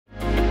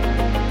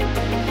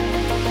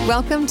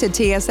Welcome to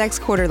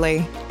TSX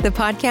Quarterly, the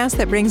podcast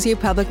that brings you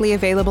publicly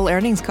available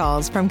earnings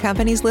calls from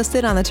companies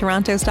listed on the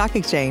Toronto Stock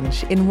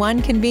Exchange in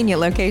one convenient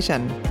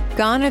location.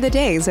 Gone are the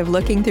days of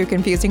looking through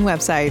confusing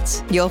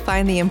websites. You'll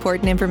find the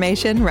important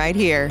information right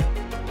here.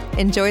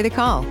 Enjoy the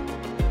call.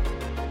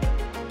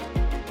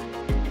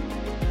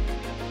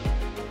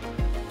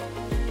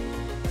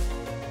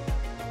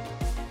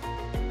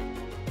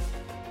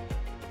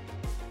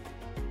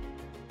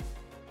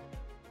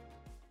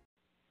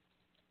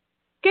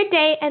 Good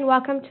day and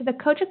welcome to the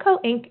Cogeco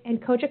Inc.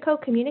 and Cogeco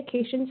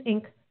Communications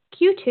Inc.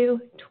 Q2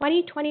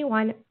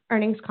 2021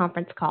 earnings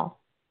conference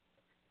call.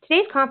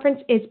 Today's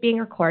conference is being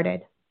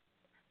recorded.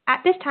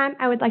 At this time,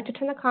 I would like to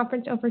turn the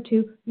conference over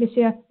to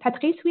Monsieur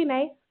Patrice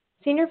Ouimet,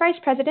 Senior Vice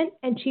President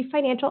and Chief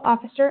Financial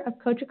Officer of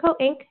Cogeco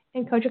Inc.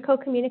 and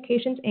Cogeco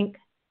Communications Inc.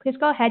 Please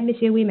go ahead,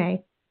 Monsieur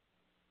Ouimet.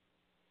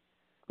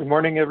 Good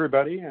morning,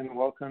 everybody, and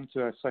welcome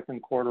to our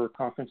second quarter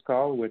conference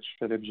call, which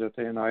Philippe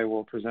Jetté and I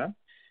will present.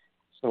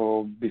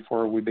 So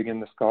before we begin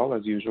this call,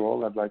 as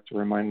usual, I'd like to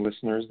remind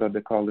listeners that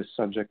the call is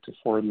subject to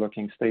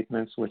forward-looking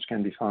statements, which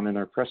can be found in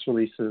our press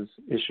releases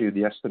issued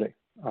yesterday.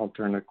 I'll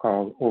turn the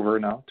call over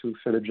now to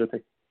Philippe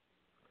Jetté.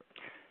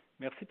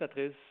 Merci,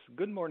 Patrice.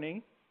 Good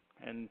morning,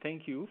 and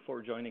thank you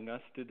for joining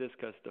us to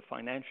discuss the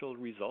financial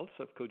results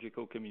of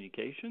Cogeco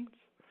Communications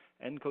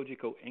and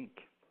Cogeco Inc.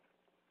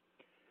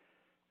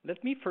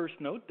 Let me first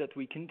note that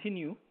we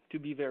continue to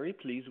be very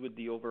pleased with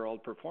the overall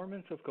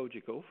performance of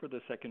Cogeco for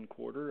the second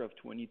quarter of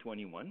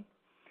 2021,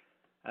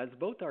 as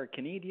both our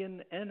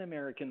Canadian and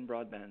American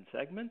broadband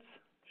segments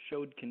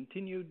showed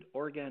continued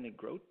organic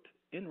growth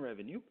in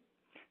revenue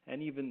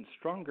and even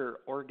stronger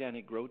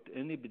organic growth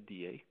in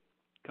EBITDA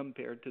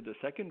compared to the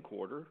second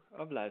quarter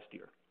of last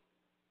year.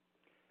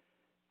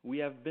 We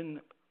have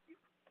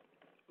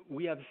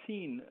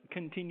seen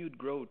continued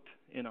growth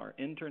in our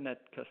internet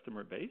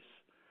customer base,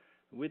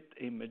 with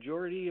a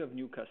majority of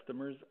new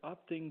customers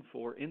opting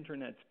for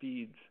internet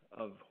speeds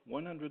of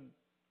 100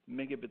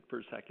 megabit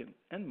per second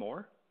and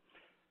more,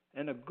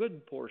 and a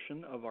good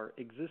portion of our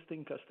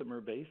existing customer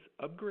base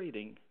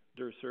upgrading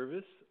their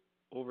service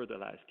over the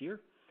last year,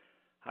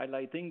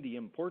 highlighting the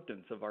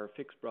importance of our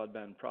fixed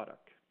broadband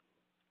product.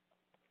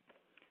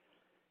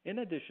 In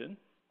addition,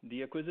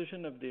 the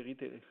acquisition of Déry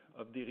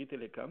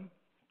Télécom,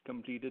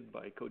 completed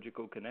by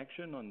Cogeco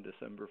Connexion on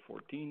December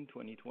 14,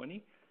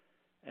 2020,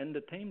 and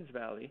the Thames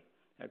Valley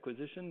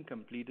acquisition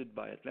completed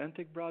by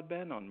Atlantic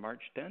Broadband on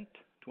March 10,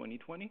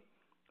 2020,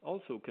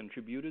 also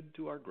contributed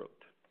to our growth.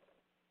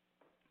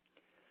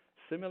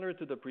 Similar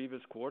to the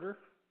previous quarter,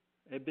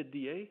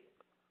 EBITDA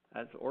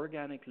has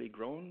organically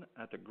grown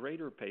at a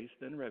greater pace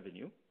than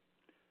revenue,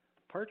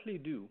 partly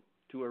due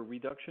to a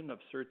reduction of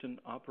certain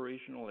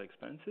operational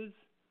expenses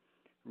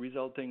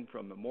resulting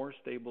from a more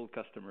stable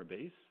customer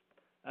base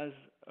as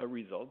a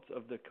result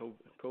of the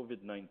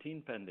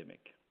COVID-19 pandemic.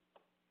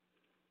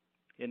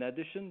 In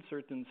addition,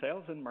 certain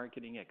sales and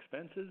marketing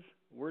expenses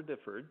were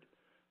deferred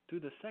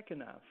to the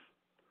second half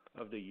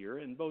of the year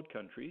in both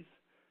countries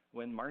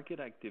when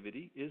market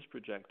activity is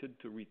projected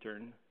to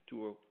return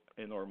to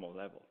a normal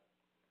level.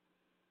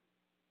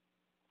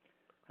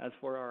 As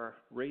for our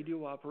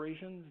radio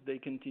operations, they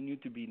continue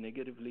to be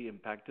negatively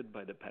impacted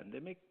by the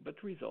pandemic,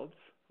 but results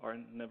are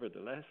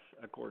nevertheless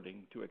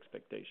according to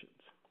expectations.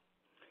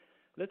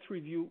 Let's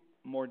review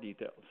more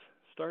details,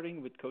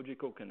 starting with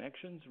Cogeco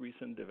Connexion's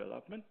recent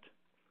development.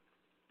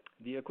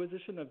 The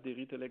acquisition of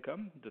Déry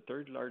Télécom, the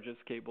third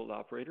largest cable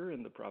operator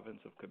in the province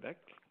of Quebec,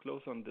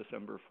 closed on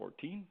December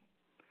 14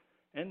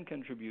 and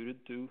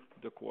contributed to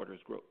the quarter's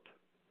growth.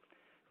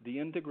 The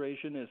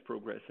integration is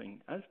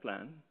progressing as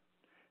planned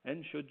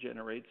and should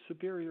generate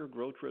superior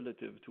growth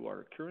relative to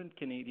our current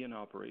Canadian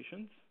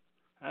operations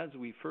as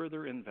we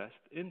further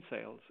invest in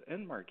sales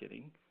and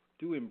marketing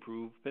to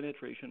improve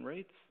penetration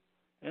rates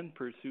and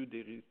pursue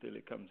Déry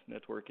Télécom's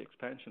network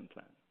expansion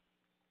plan.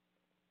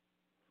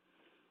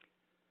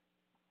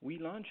 We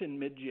launched in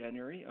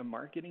mid-January a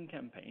marketing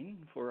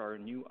campaign for our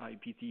new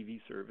IPTV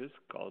service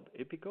called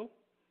Epico,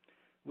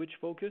 which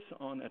focus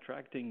on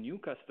attracting new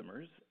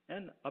customers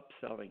and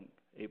upselling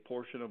a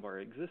portion of our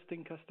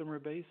existing customer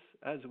base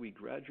as we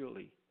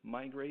gradually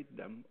migrate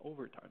them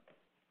over time.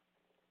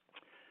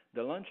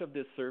 The launch of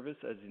this service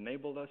has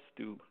enabled us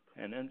to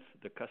enhance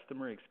the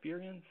customer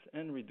experience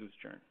and reduce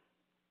churn.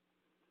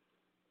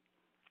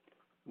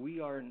 We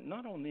are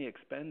not only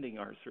expanding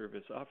our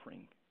service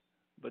offering,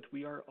 but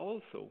we are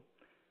also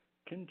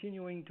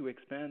continuing to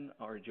expand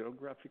our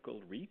geographical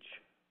reach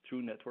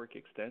through network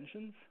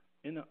extensions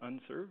in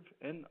unserved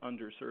and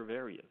underserved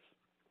areas.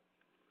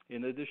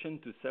 In addition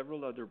to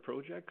several other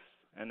projects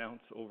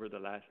announced over the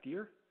last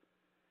year,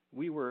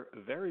 we were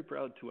very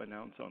proud to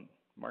announce on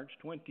March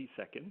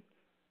 22nd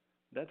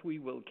that we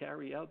will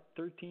carry out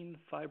 13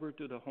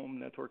 fiber-to-the-home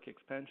network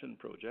expansion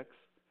projects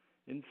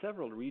in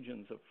several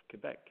regions of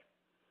Quebec,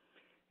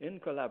 in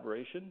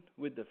collaboration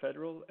with the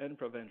federal and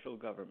provincial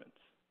governments.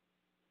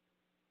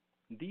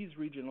 These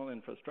regional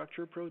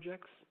infrastructure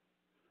projects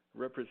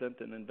represent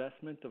an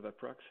investment of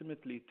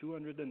approximately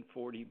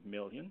 $240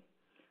 million,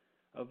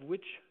 of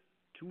which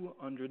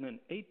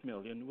 208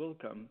 million will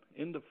come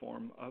in the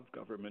form of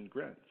government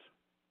grants.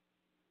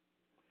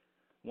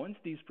 Once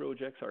these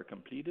projects are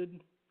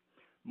completed,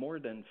 more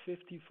than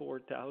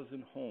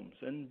 54,000 homes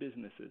and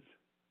businesses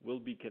will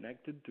be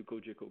connected to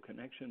Cogeco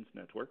Connexion's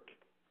network,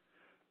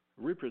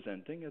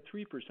 representing a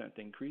 3%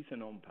 increase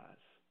in home pass.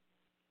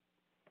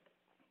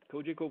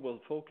 Cogeco will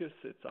focus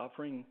its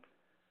offering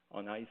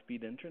on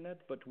high-speed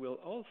internet, but will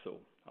also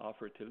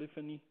offer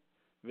telephony,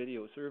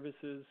 video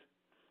services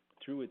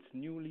through its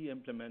newly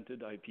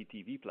implemented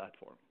IPTV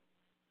platform.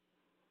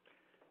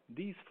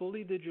 These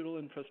fully digital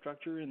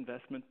infrastructure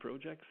investment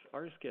projects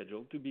are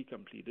scheduled to be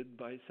completed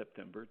by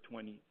September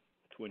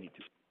 2022.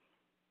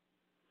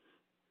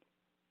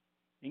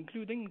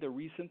 Including the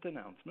recent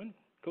announcement,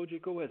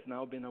 Cogeco has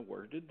now been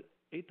awarded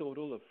a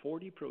total of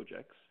 40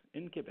 projects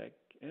in Quebec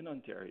and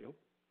Ontario,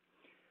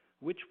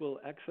 which will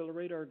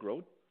accelerate our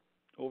growth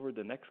over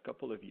the next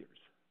couple of years.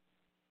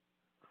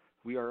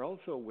 We are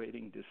also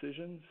awaiting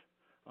decisions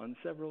on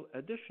several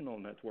additional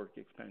network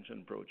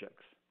expansion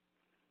projects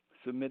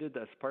submitted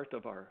as part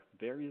of our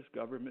various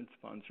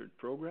government-sponsored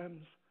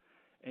programs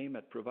aimed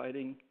at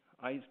providing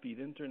high-speed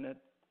internet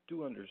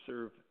to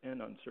underserved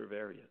and unserved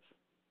areas.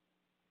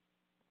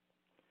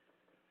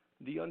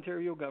 The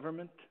Ontario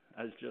government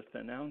has just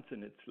announced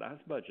in its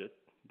last budget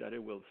that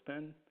it will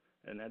spend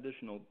an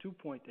additional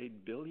 $2.8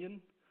 billion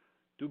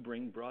to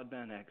bring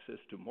broadband access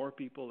to more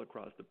people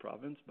across the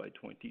province by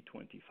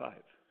 2025.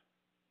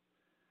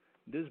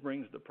 This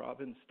brings the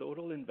province's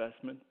total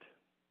investment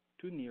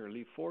to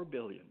nearly $4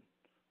 billion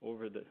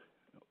over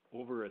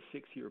a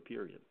 6-year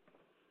period.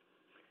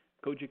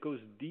 Cogeco's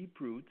deep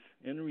roots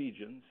in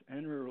regions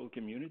and rural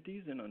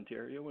communities in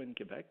Ontario and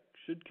Quebec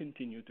should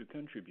continue to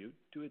contribute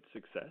to its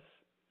success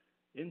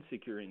in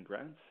securing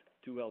grants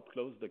to help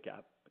close the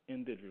gap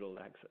in digital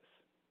access.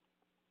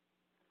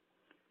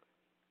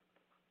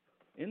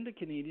 In the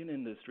Canadian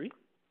industry,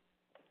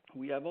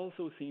 we have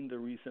also seen the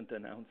recent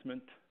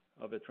announcement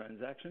of a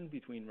transaction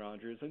between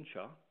Rogers and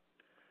Shaw,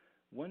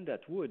 one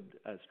that would,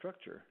 as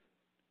structure,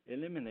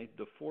 eliminate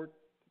the fourth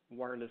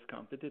wireless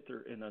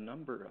competitor in a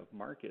number of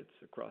markets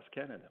across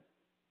Canada.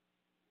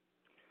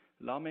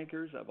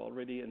 Lawmakers have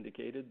already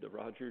indicated the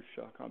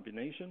Rogers-Shaw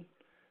combination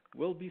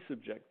will be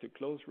subject to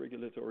close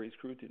regulatory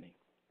scrutiny.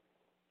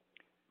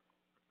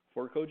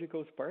 For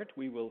Cogeco's part,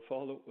 we will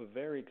follow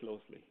very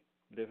closely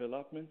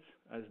developments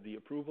as the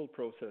approval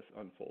process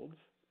unfolds.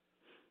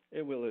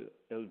 It will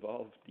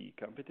involve the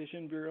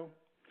Competition Bureau,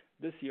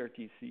 the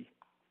CRTC,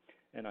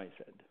 and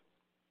ISED.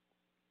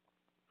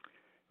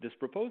 This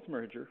proposed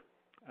merger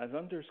has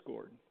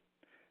underscored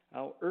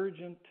how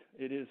urgent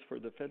it is for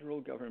the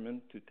federal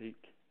government to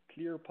take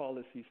clear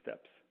policy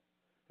steps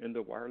in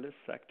the wireless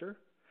sector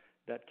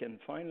that can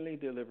finally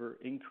deliver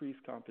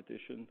increased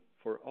competition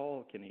for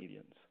all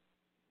Canadians.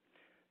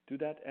 To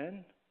that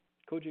end,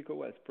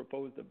 Cogeco has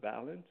proposed a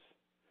balanced,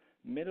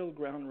 middle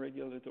ground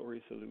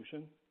regulatory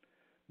solution,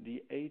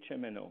 the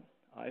HMNO,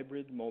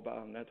 Hybrid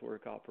Mobile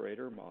Network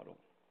Operator model.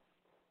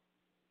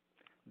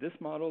 This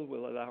model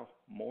will allow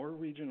more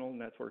regional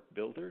network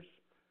builders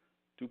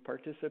to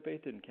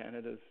participate in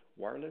Canada's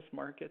wireless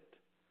market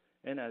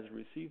and has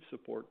received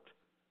support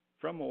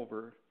from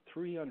over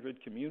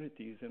 300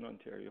 communities in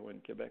Ontario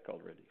and Quebec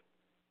already.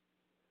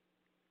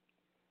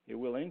 It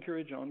will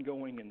encourage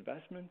ongoing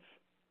investments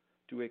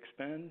to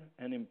expand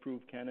and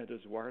improve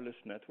Canada's wireless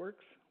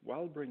networks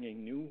while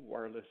bringing new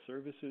wireless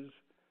services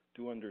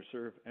to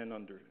underserved and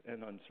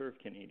unserved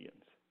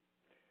Canadians.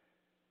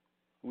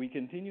 We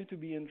continue to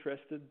be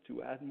interested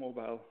to add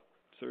mobile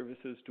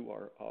services to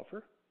our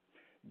offer,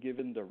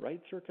 given the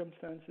right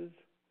circumstances,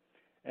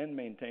 and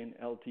maintain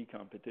LTE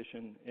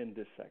competition in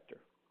this sector.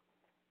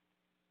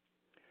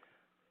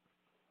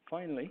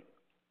 Finally,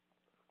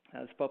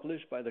 as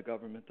published by the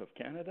Government of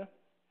Canada,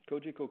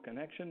 Cogeco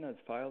Connexion has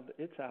filed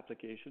its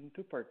application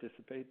to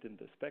participate in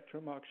the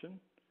spectrum auction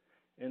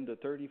in the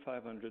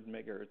 3500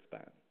 MHz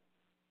band.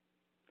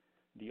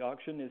 The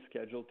auction is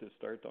scheduled to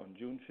start on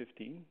June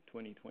 15,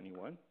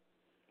 2021,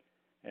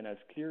 and as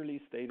clearly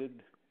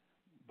stated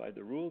by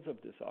the rules of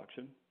this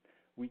auction,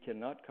 we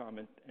cannot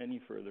comment any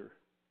further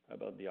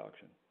about the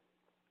auction.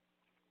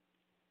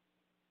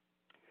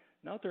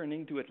 Now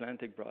turning to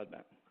Atlantic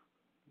Broadband.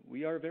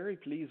 We are very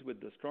pleased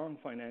with the strong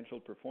financial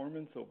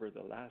performance over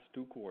the last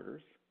 2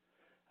 quarters,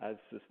 as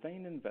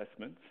sustained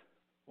investments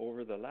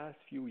over the last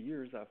few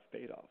years have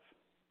paid off.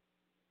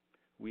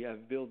 We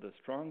have built a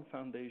strong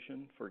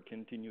foundation for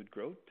continued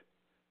growth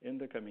in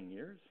the coming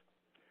years,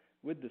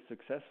 with the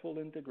successful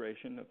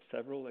integration of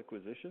several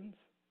acquisitions,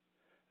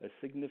 a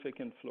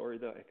significant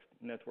Florida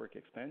network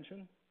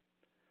expansion,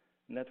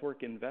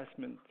 network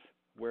investments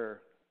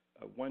where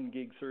a 1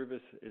 gig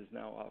service is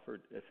now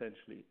offered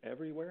essentially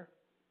everywhere,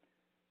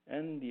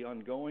 and the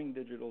ongoing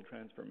digital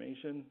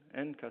transformation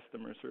and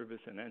customer service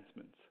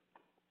enhancements.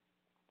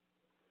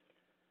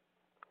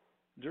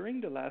 During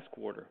the last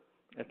quarter,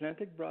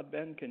 Atlantic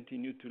Broadband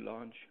continued to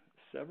launch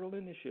several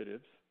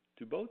initiatives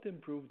to both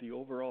improve the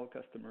overall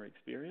customer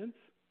experience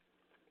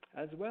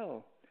as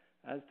well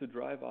as to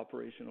drive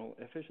operational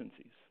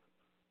efficiencies.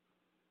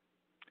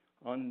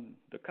 On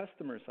the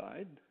customer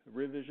side,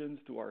 revisions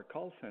to our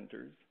call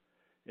centers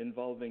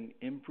involving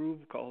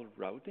improved call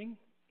routing,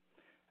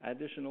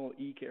 additional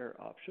e-care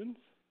options,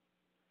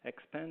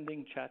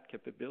 expanding chat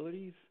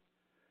capabilities,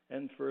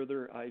 and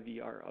further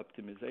IVR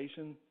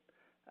optimization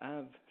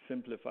have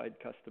simplified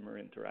customer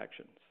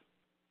interactions.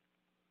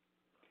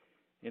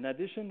 In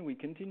addition, we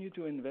continue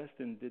to invest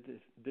in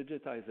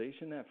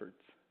digitization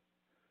efforts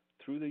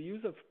through the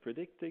use of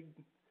predictive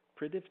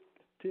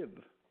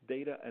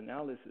data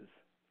analysis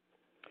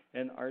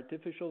and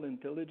artificial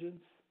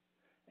intelligence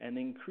and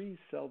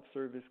increased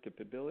self-service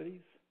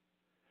capabilities.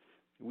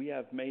 We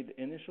have made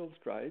initial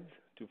strides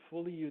to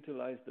fully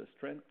utilize the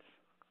strengths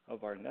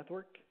of our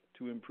network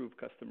to improve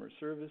customer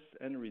service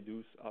and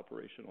reduce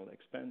operational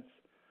expense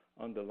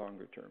on the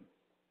longer term.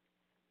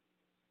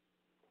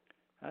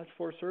 As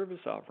for service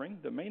offering,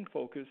 the main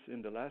focus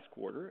in the last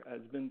quarter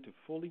has been to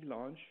fully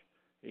launch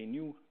a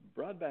new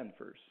broadband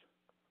first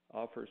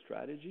offer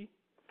strategy,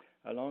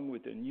 along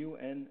with a new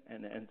and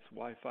enhanced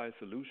Wi-Fi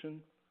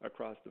solution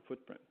across the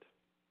footprint.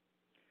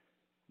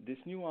 This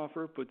new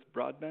offer puts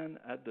broadband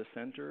at the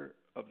center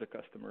of the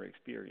customer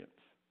experience.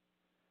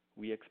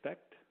 We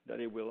expect that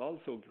it will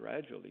also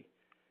gradually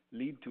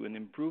lead to an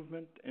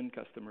improvement in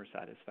customer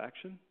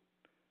satisfaction,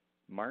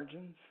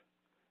 margins,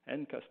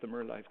 and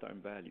customer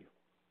lifetime value.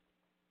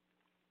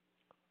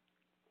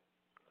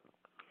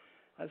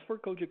 As for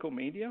Cogeco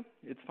Media,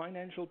 its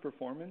financial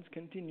performance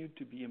continued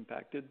to be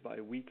impacted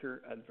by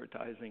weaker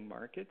advertising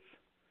markets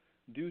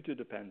due to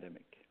the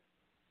pandemic.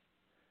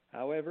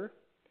 However,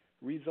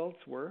 results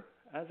were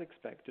as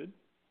expected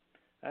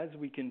as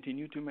we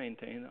continue to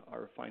maintain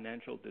our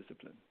financial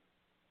discipline.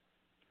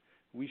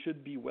 We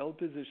should be well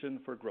positioned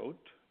for growth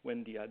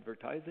when the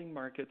advertising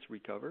markets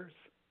recovers,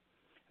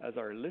 as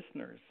our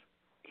listeners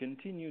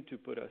continue to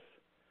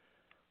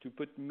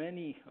put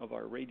many of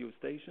our radio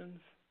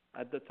stations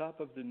at the top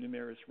of the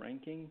numerous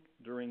ranking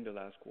during the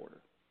last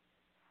quarter.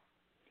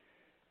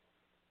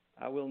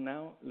 I will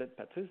now let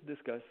Patrice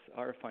discuss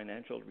our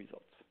financial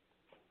results.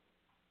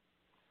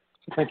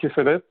 Thank you,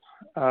 Philippe.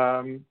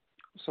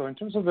 So in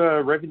terms of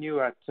revenue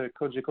at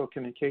Cogeco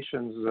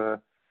Communications,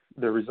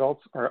 the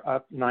results are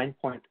up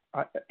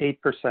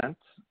 9.8%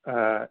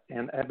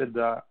 and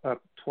EBITDA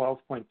up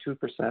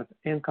 12.2%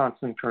 in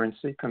constant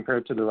currency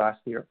compared to the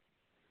last year.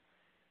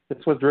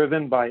 This was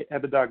driven by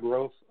EBITDA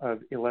growth of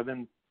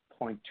 11.2%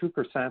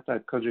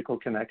 at Cogeco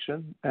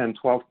Connexion and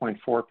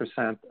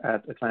 12.4%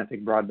 at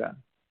Atlantic Broadband.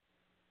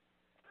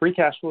 Free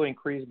cash flow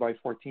increased by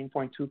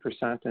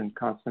 14.2% in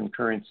constant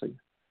currency.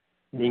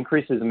 The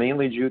increase is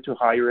mainly due to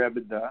higher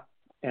EBITDA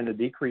and a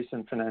decrease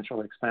in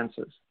financial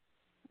expenses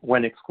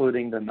when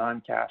excluding the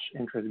non-cash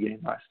interest gain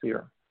last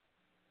year,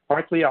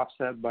 partly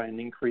offset by an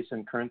increase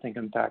in current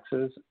income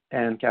taxes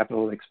and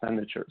capital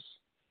expenditures.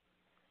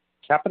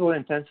 Capital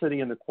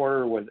intensity in the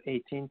quarter was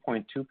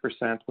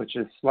 18.2%, which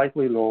is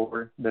slightly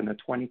lower than the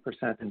 20%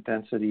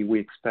 intensity we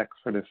expect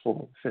for the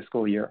full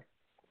fiscal year.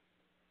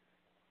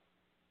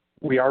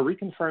 We are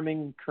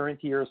reconfirming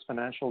current year's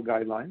financial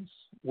guidelines,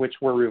 which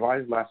were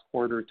revised last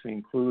quarter to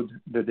include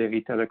the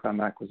Déry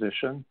Telecom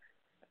acquisition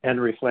and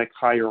reflect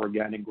higher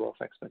organic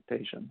growth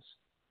expectations.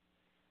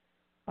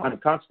 In a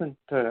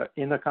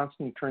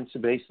constant currency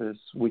basis,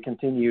 we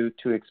continue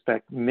to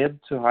expect mid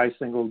to high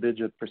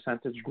single-digit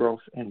percentage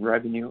growth in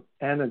revenue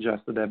and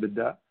adjusted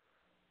EBITDA,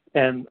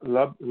 and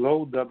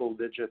low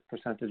double-digit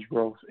percentage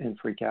growth in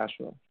free cash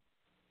flow.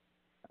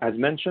 As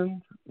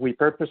mentioned, we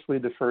purposely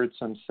deferred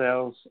some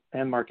sales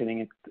and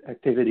marketing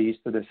activities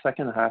to the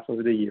second half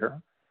of the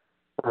year,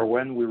 or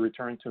when we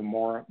return to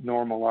more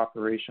normal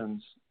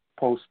operations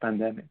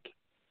post-pandemic.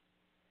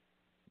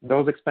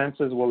 Those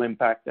expenses will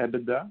impact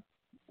EBITDA,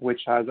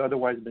 which has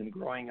otherwise been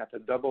growing at a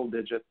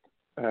double-digit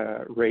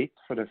rate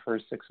for the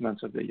first 6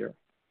 months of the year.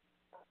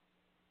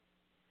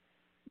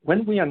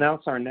 When we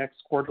announce our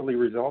next quarterly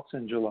results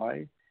in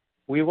July,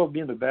 we will be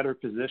in a better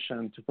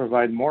position to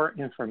provide more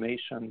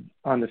information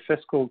on the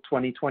fiscal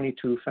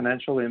 2022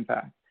 financial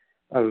impact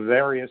of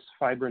various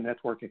fiber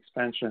network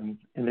expansion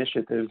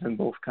initiatives in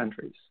both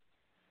countries.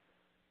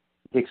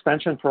 The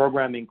expansion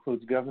program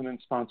includes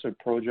government-sponsored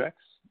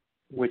projects,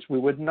 which we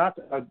would not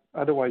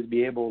otherwise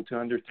be able to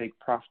undertake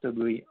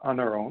profitably on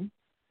our own,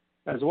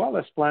 as well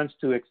as plans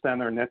to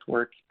extend our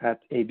network at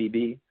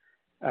ABB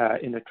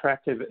in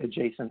attractive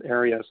adjacent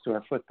areas to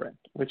our footprint,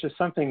 which is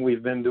something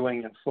we've been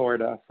doing in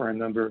Florida for a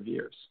number of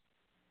years.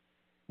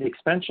 The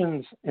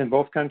expansions in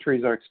both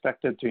countries are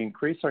expected to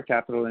increase our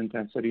capital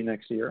intensity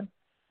next year,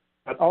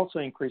 but also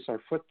increase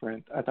our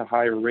footprint at a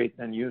higher rate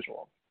than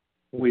usual.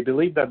 We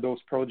believe that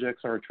those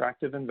projects are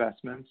attractive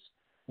investments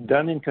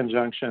done in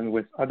conjunction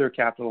with other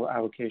capital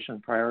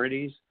allocation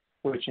priorities,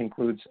 which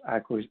includes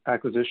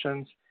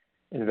acquisitions,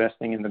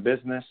 investing in the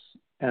business,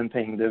 and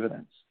paying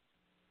dividends.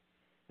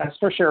 As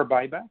for share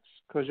buybacks,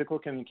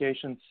 Cogeco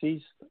Communications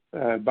ceased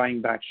buying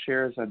back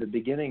shares at the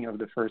beginning of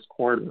the first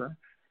quarter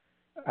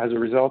as a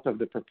result of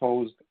the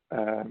proposed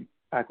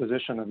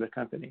acquisition of the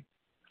company.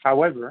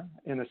 However,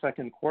 in the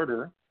second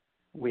quarter,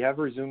 we have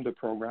resumed the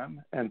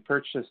program and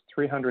purchased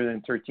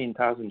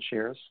 313,000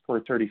 shares for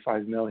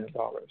 $35 million.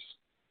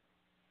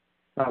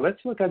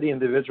 Let's look at the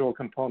individual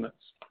components.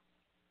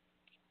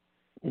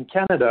 In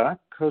Canada,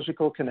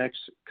 Cogeco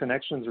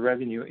Connections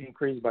revenue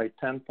increased by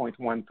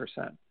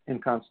 10.1% in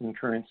constant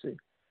currency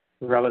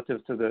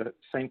relative to the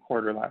same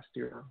quarter last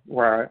year,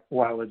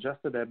 while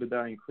adjusted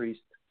EBITDA increased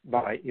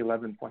by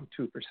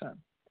 11.2%.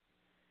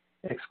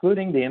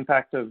 Excluding the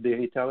impact of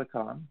Déry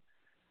Telecom,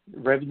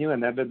 revenue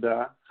and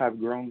EBITDA have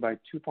grown by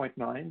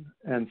 2.9%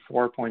 and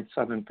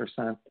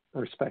 4.7%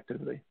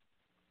 respectively.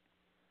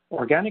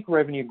 Organic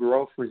revenue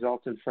growth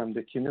resulted from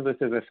the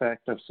cumulative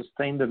effect of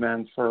sustained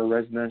demand for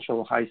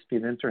residential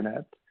high-speed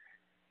internet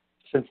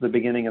since the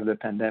beginning of the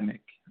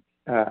pandemic,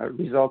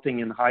 resulting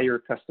in higher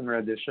customer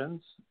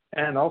additions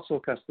and also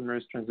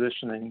customers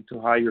transitioning to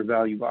higher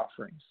value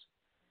offerings,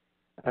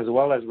 as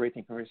well as rate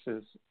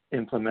increases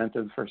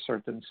implemented for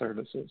certain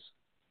services.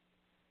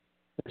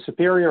 The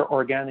superior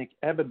organic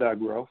EBITDA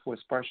growth was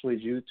partially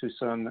due to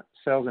some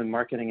sales and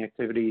marketing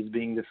activities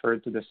being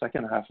deferred to the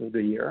second half of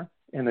the year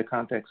in the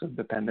context of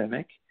the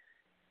pandemic,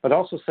 but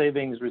also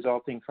savings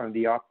resulting from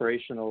the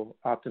operational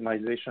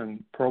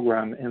optimization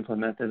program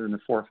implemented in the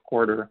fourth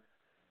quarter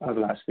of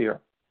last year.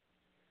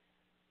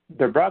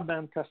 The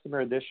broadband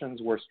customer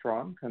additions were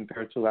strong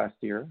compared to last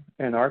year,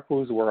 and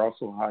ARPUs were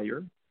also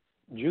higher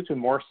due to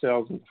more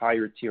sales of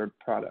higher tiered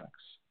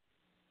products.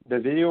 The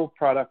video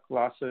product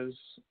losses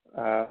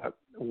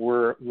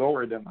were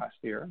lower than last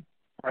year,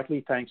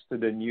 partly thanks to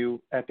the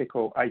new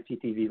Epico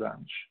IPTV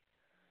launch.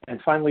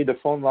 And finally, the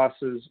phone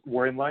losses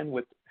were in line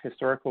with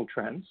historical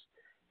trends,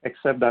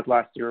 except that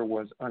last year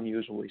was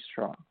unusually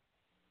strong.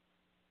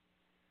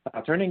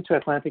 Turning to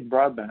Atlantic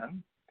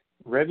Broadband,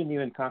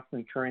 revenue in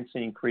constant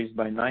currency increased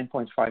by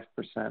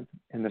 9.5%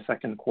 in the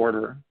second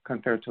quarter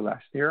compared to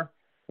last year,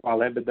 while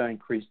EBITDA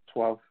increased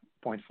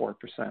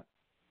 12.4%.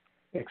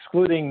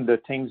 Excluding the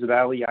Thames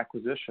Valley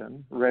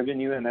acquisition,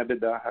 revenue and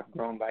EBITDA have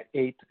grown by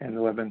 8% and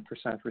 11%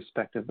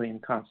 respectively in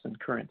constant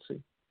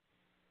currency.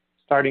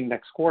 Starting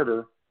next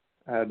quarter,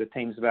 the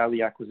Thames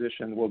Valley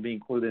acquisition will be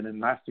included in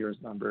last year's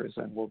numbers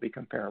and will be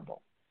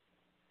comparable.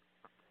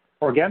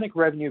 Organic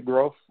revenue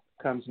growth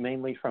comes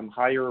mainly from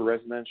higher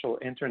residential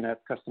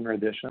internet customer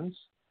additions,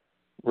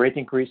 rate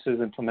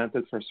increases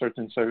implemented for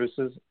certain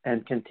services,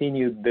 and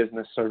continued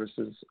business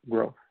services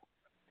growth.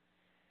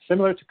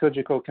 Similar to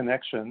Cogeco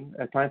Connexion,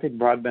 Atlantic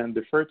Broadband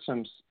deferred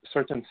some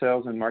certain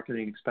sales and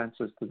marketing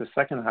expenses to the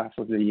second half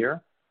of the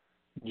year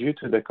due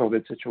to the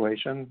COVID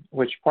situation,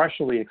 which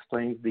partially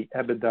explains the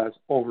EBITDA's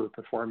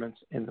overperformance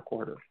in the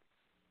quarter.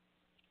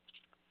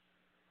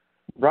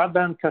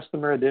 Broadband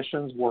customer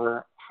additions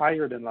were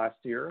higher than last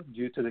year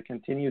due to the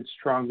continued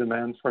strong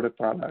demand for the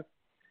product.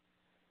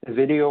 The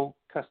video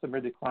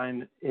customer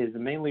decline is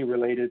mainly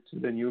related to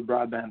the new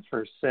Broadband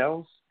First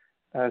sales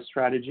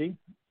strategy,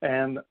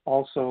 and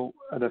also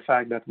the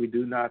fact that we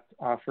do not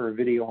offer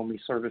video-only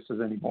services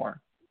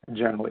anymore,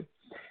 generally.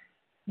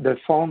 The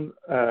phone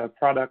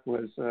product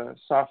was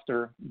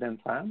softer than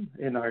planned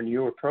in our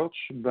new approach,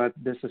 but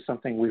this is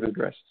something we've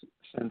addressed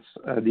since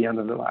the end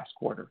of the last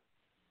quarter.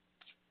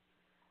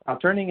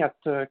 Taking a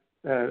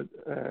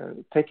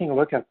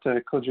look at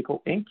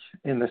Cogeco Inc.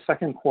 In the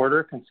second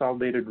quarter,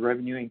 consolidated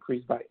revenue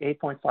increased by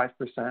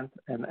 8.5%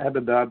 and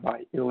EBITDA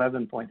by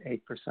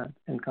 11.8%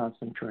 in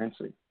constant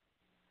currency.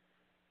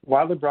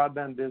 While the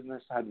broadband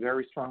business had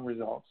very strong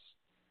results,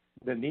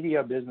 the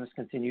media business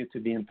continued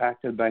to be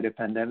impacted by the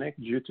pandemic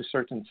due to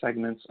certain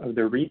segments of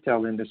the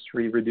retail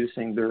industry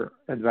reducing their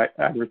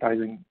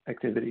advertising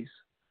activities.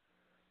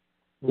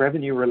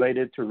 Revenue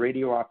related to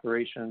radio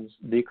operations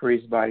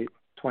decreased by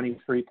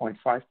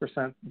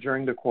 23.5%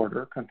 during the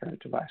quarter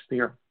compared to last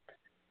year.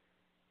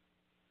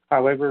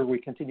 However, we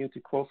continue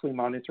to closely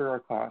monitor our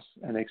costs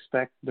and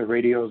expect the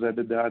radio's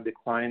EBITDA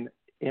decline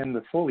in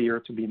the full year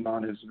to be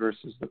modest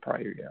versus the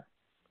prior year.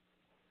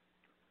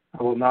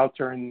 I will now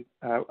turn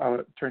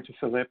to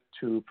Philippe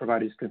to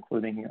provide his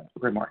concluding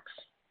remarks.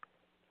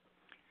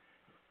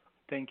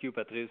 Thank you,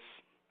 Patrice.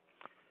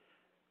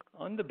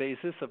 On the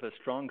basis of a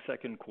strong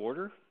second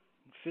quarter,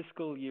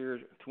 fiscal year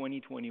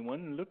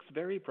 2021 looks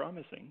very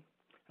promising,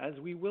 as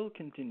we will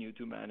continue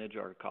to manage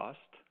our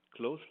costs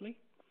closely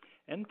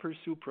and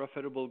pursue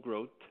profitable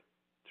growth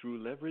through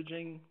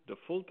leveraging the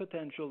full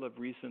potential of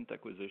recent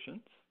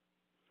acquisitions,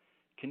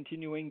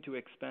 continuing to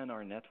expand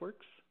our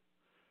networks,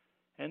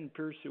 and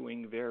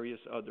pursuing various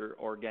other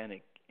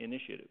organic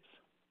initiatives.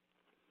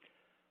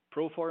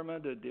 Pro forma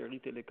the Déry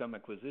Telecom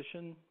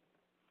acquisition,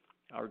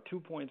 our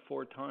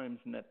 2.4 times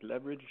net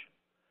leverage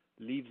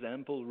leaves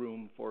ample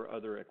room for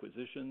other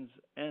acquisitions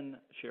and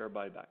share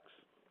buybacks.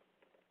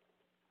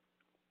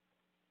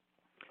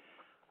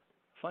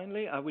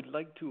 Finally, I would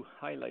like to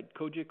highlight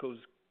Cogeco's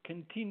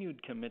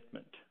continued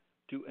commitment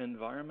to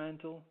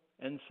environmental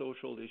and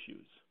social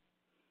issues,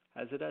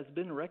 as it has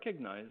been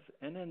recognized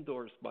and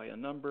endorsed by a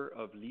number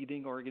of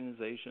leading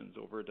organizations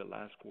over the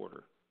last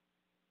quarter.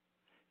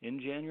 In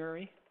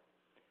January,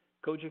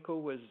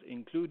 Cogeco was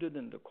included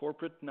in the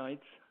Corporate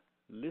Knights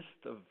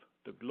list of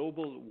the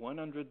Global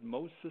 100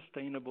 Most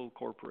Sustainable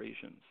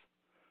Corporations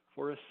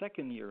for a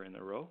second year in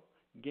a row,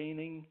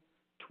 gaining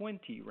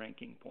 20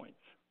 ranking points.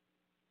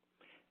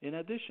 In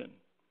addition,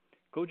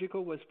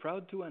 Cogeco was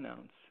proud to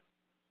announce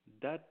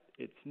that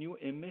its new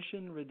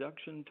emission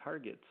reduction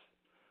targets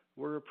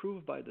were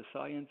approved by the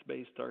Science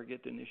Based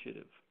Targets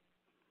initiative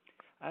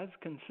as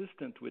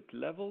consistent with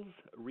levels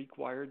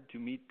required to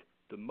meet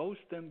the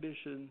most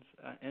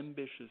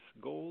ambitious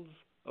goals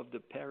of the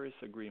Paris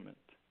Agreement.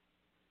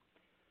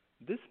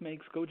 This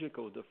makes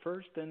Cogeco the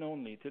first and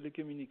only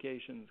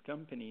telecommunications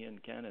company in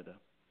Canada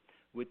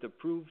with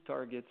approved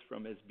targets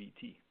from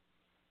SBT,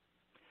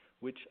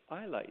 which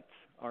highlights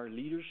our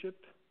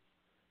leadership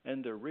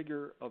and the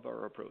rigor of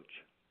our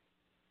approach.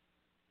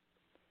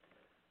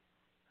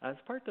 As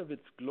part of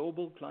its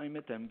global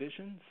climate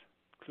ambitions,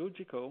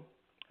 Cogeco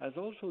has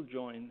also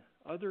joined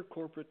other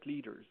corporate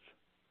leaders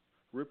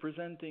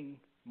representing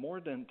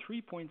more than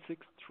 3.6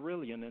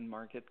 trillion in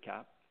market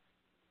cap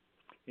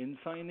in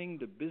signing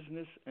the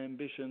business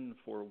ambition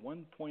for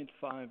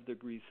 1.5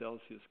 degrees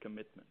Celsius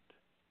commitment.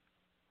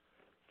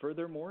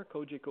 Furthermore,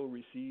 Cogeco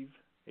received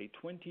a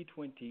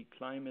 2020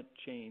 climate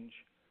change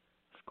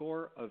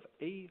score of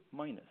A-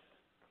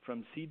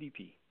 from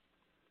CDP,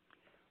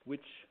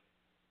 which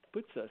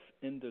puts us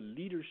in the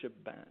leadership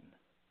band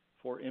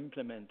for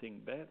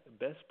implementing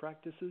best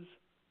practices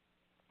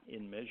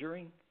in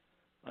measuring,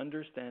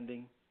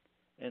 understanding,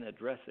 and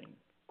addressing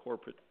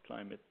corporate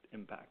climate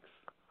impacts.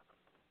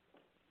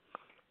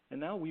 And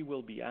now we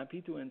will be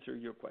happy to answer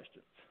your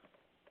questions.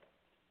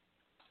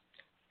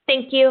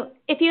 Thank you.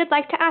 If you would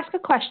like to ask a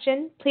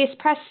question, please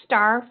press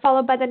star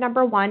followed by the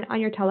number 1 on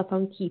your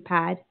telephone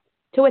keypad.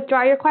 To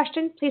withdraw your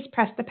question, please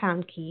press the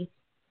pound key.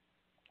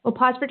 We'll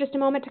pause for just a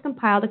moment to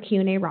compile the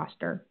Q&A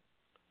roster.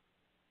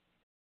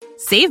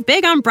 Save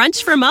big on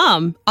brunch for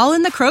mom, all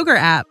in the Kroger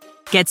app.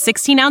 Get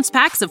 16-ounce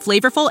packs of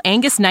flavorful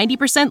Angus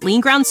 90%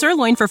 lean ground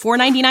sirloin for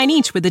 $4.99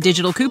 each with a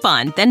digital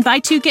coupon. Then buy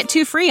 2, get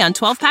 2 free on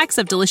 12 packs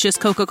of delicious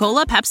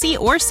Coca-Cola, Pepsi,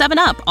 or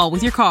 7-Up, all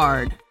with your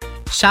card.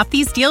 Shop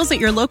these deals at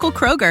your local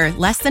Kroger,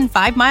 less than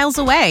 5 miles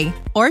away.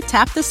 Or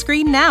tap the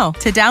screen now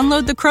to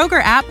download the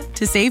Kroger app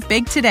to save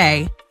big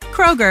today.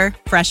 Kroger,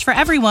 fresh for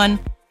everyone.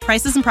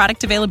 Prices and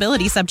product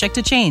availability subject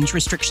to change.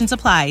 Restrictions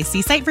apply.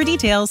 See site for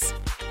details.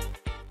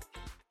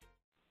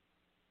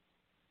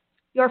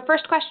 Your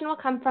first question will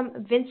come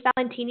from Vince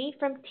Valentini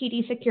from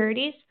TD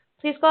Securities.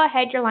 Please go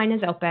ahead. Your line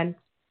is open.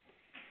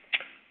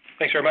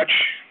 Thanks very much.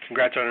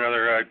 Congrats on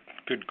another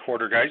good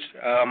quarter, guys.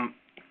 A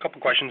couple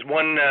questions.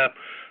 One,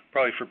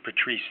 probably for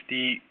Patrice.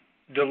 The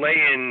delay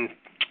in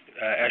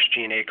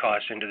SG&A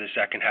costs into the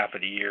second half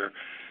of the year,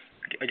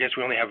 I guess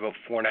we only have about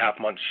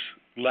 4.5 months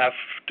left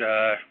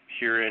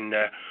here in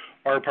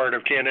our part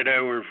of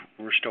Canada.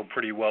 We're still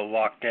pretty well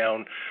locked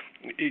down.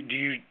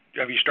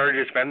 Have you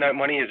started to spend that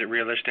money? Is it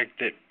realistic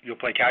that you'll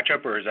play catch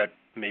up, or is that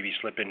maybe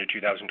slip into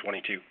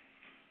 2022?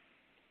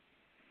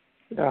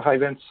 Hi,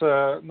 Vince.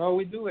 No,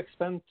 we do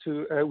expect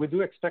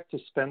to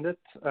spend it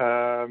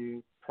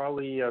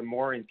probably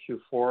more in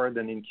Q4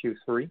 than in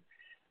Q3.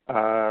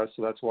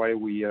 So that's why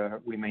we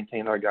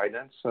maintain our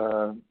guidance.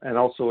 And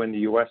also in the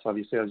U.S.,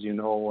 obviously, as you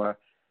know,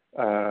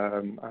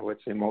 I would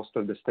say most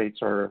of the states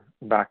are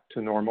back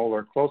to normal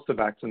or close to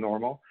back to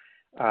normal.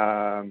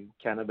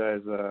 Canada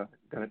is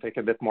going to take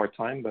a bit more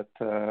time, but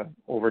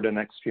over the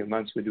next few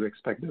months, we do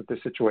expect that the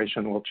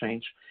situation will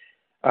change.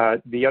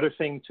 The other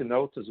thing to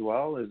note as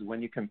well is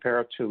when you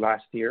compare it to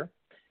last year,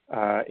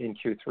 in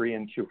Q3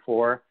 and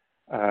Q4,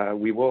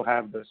 we will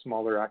have the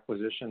smaller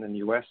acquisition in the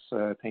U.S.,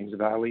 Thames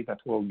Valley, that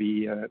will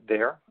be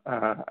there,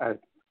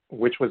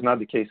 which was not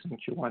the case in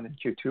Q1 and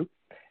Q2.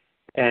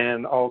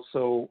 And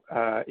also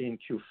in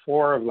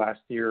Q4 of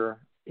last year,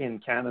 in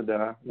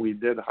Canada, we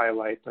did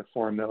highlight a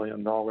 $4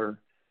 million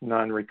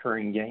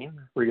non-recurring gain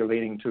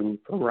relating to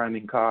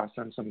programming costs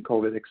and some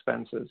COVID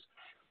expenses,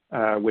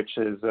 which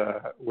is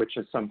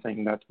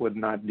something that would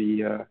not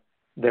be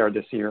there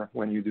this year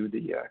when you do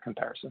the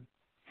comparison.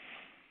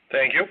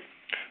 Thank you.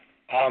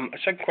 A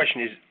second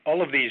question is,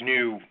 all of these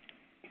new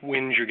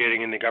wins you're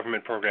getting in the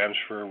government programs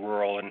for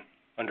rural and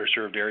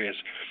underserved areas,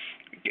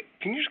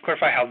 can you just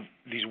clarify how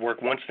these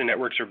work once the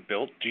networks are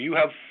built? Do you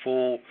have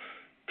full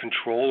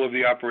control of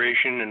the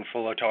operation and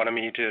full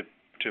autonomy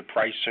to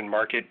price and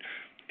market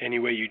any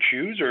way you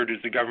choose, or does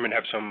the government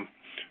have some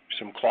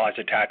clause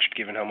attached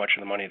given how much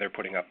of the money they're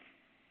putting up?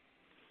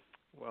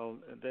 Well,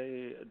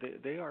 they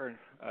are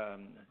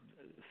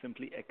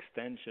simply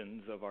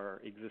extensions of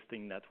our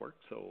existing network.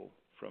 So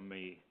from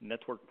a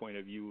network point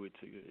of view,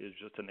 it's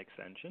just an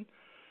extension,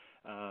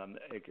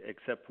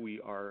 except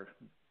we are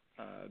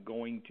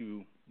going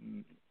to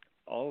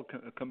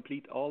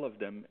complete all of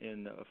them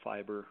in a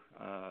fiber,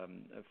 a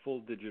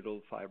full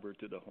digital fiber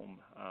to the home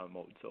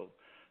mode. So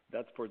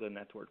that's for the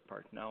network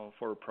part. Now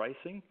for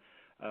pricing,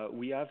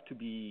 we have to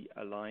be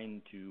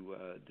aligned to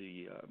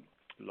the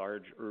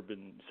large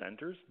urban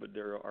centers, but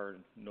there are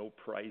no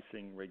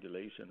pricing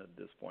regulation at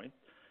this point.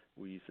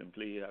 We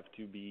simply have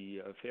to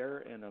be fair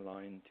and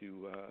aligned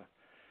to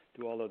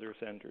all other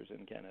centers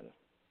in Canada.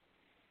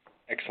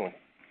 Excellent.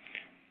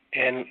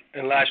 And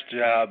last,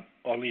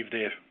 I'll leave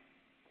the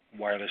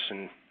wireless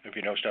and if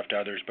you know stuff to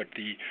others, but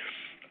the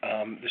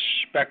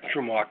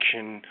spectrum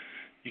auction,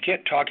 you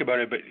can't talk about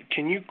it, but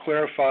can you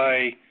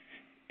clarify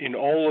in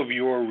all of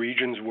your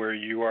regions where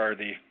you are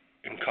the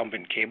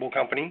incumbent cable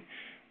company,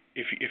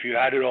 if you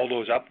added all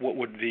those up, what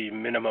would the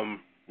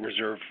minimum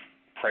reserve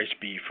price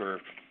be for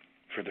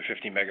the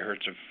 50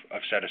 megahertz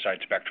of set-aside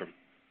spectrum?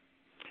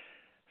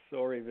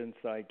 Sorry, Vince,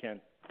 I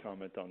can't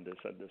comment on this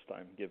at this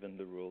time, given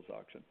the rules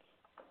auction.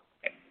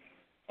 Okay.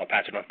 I'll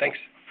pass it on. Thanks.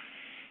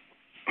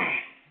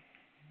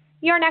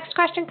 Your next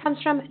question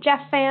comes from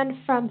Jeff Fan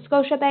from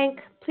Scotiabank.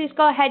 Please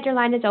go ahead. Your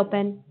line is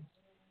open.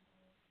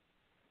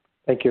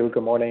 Thank you.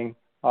 Good morning.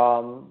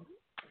 As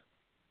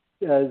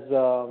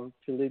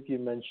Philippe, you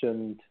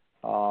mentioned,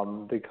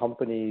 the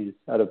company's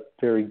at a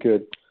very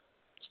good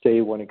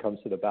state when it comes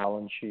to the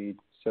balance sheet.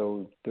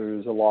 So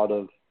there's a lot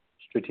of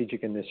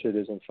strategic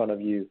initiatives in front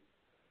of you.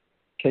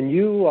 Can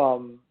you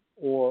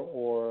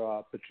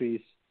or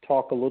Patrice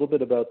talk a little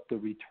bit about the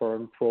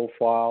return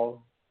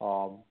profile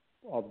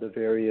of the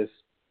various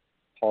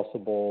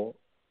possible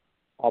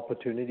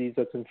opportunities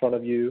that's in front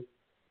of you?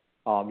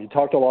 You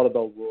talked a lot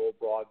about rural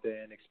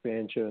broadband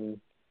expansion,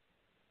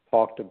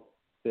 talked a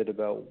bit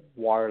about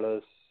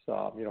wireless.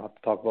 You don't have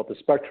to talk about the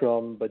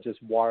spectrum, but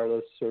just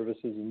wireless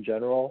services in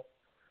general,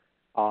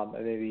 and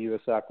maybe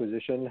U.S.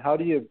 acquisition.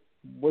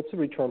 What's the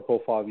return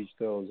profile of each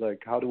of those?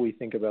 Like, how do we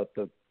think about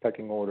the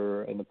pecking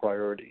order and the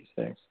priorities?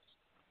 Thanks.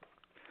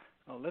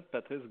 I'll let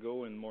Patrice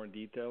go in more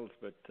details,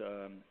 but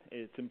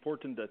it's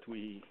important that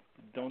we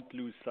don't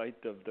lose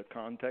sight of the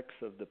context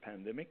of the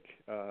pandemic.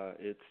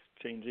 It's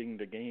changing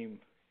the game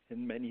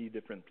in many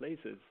different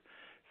places.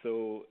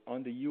 So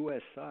on the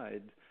U.S.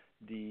 side,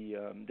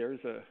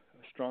 there's a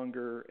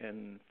stronger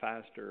and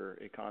faster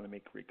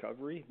economic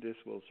recovery. This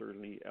will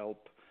certainly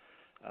help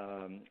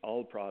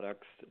all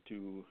products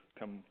to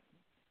come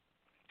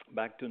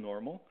back to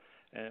normal,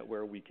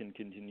 where we can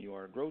continue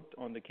our growth.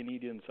 On the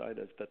Canadian side,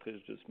 as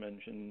Patrice just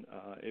mentioned,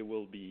 it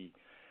will be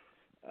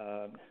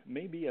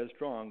maybe as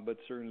strong, but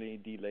certainly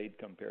delayed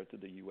compared to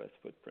the U.S.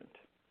 footprint.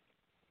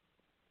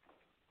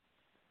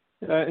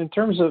 In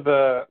terms of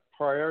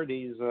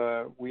priorities,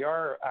 we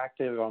are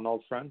active on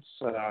all fronts.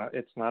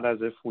 It's not as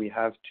if we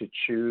have to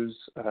choose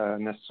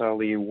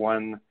necessarily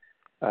one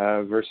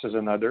versus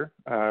another,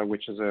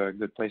 which is a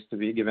good place to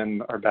be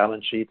given our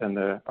balance sheet and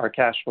our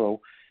cash flow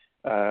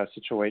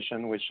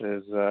situation,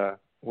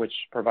 which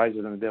provides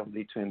an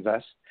ability to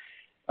invest.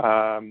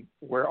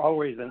 We're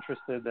always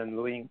interested in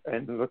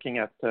looking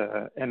at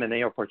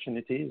M&A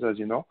opportunities, as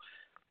you know,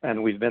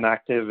 and we've been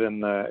active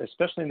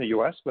especially in the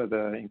U.S., but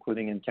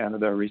including in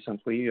Canada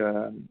recently,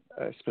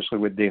 especially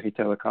with Déry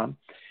Telecom.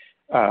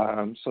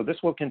 So this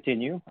will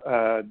continue.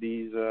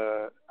 These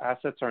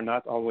assets are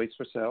not always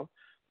for sale,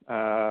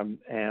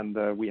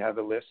 and we have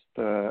a list.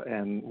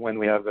 And when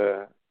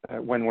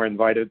we're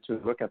invited to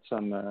look at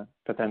some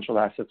potential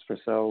assets for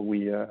sale,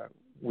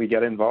 we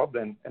get involved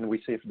and we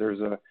see if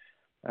there's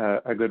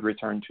a good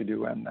return to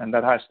do, and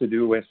that has to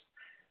do with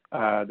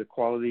the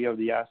quality of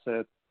the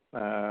asset,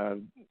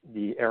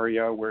 the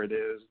area where it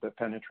is, the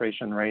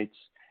penetration rates.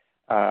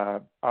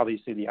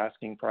 Obviously, the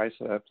asking price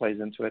plays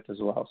into it as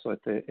well. So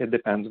it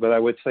depends, but I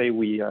would say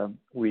we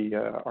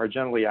are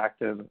generally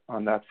active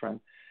on that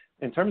front.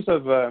 In terms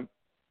of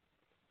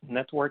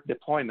network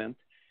deployment,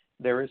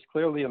 there is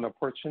clearly an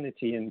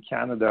opportunity in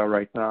Canada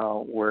right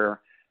now where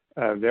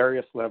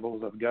various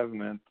levels of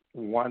government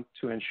want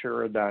to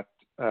ensure that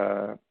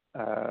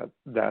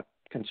that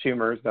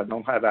consumers that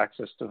don't have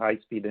access to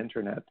high-speed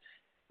internet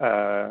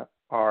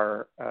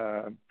are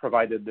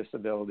provided this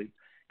ability.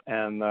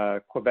 And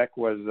Quebec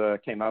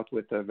came out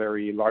with a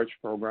very large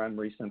program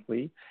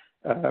recently.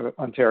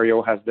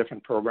 Ontario has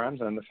different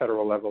programs, and the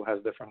federal level has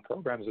different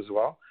programs as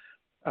well.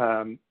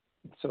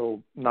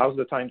 So now's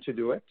the time to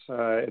do it.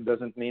 It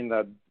doesn't mean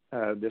that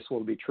this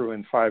will be true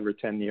in 5 or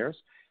 10 years.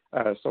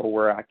 So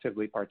we're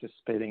actively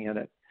participating in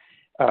it.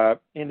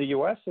 In the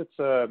U.S.,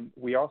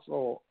 we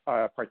also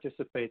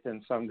participate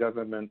in some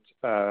government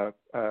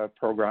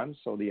programs,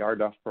 so the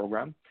RDOF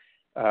program.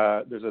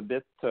 There's a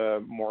bit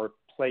more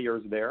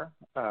players there,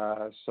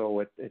 so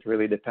it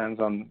really depends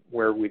on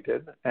where we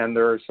bid. And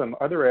there are some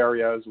other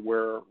areas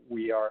where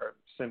we are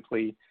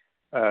simply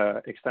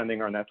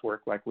extending our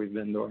network like we've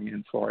been doing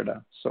in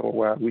Florida.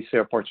 So we see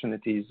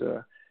opportunities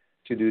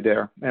to do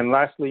there. And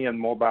lastly, in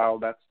mobile,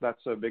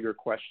 that's a bigger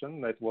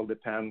question that will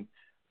depend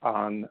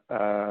on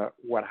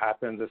what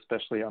happens,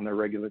 especially on the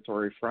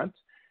regulatory front.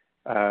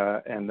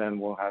 And then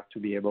we'll have to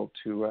be able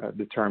to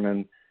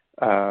determine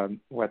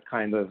what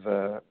kind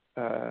of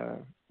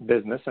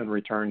business and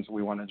returns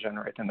we want to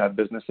generate in that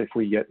business if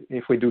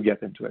we do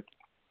get into it.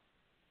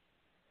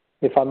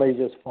 If I may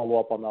just follow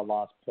up on that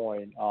last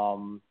point,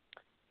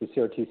 the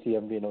CRTC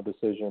MVNO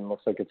decision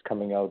looks like it's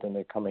coming out in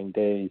the coming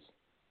days.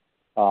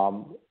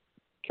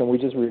 Can we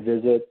just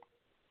revisit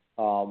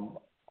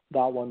that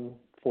one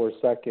for a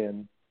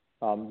second?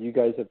 You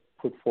guys have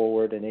put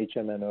forward an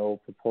HMNO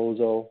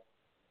proposal.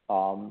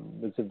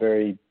 It's a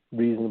very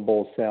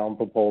reasonable, sound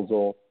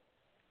proposal.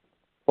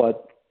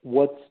 But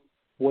what's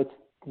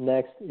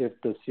next if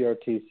the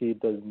CRTC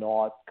does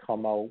not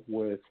come out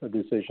with a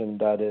decision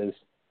that is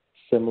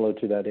similar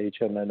to that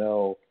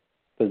HMNO?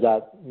 Does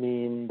that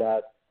mean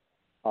that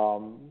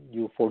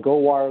you forego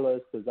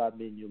wireless? Does that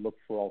mean you look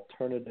for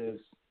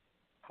alternatives?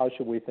 How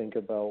should we think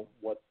about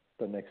what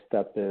the next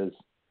step is,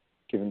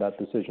 given that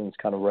decision is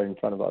kind of right in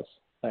front of us?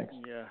 Thanks.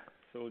 Yeah.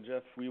 So,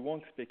 Jeff, we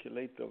won't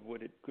speculate of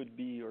what it could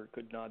be or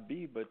could not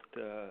be, but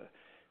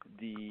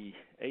the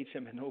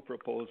HMNO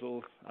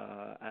proposal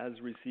has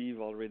received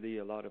already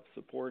a lot of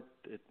support.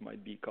 It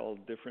might be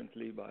called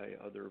differently by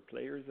other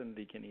players in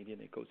the Canadian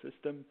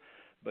ecosystem,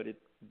 but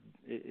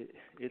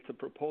it's a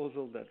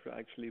proposal that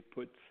actually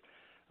puts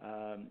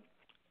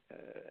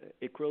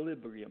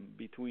equilibrium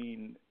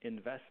between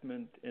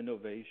investment,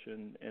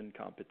 innovation, and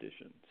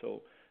competition.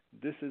 So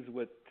this is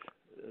what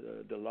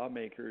the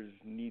lawmakers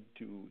need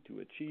to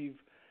achieve.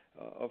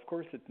 Of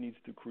course, it needs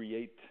to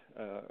create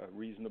a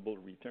reasonable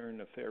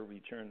return, a fair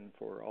return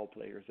for all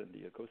players in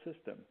the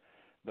ecosystem.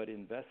 But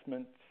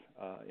investment,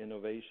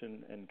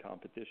 innovation, and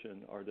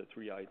competition are the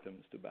three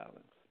items to balance.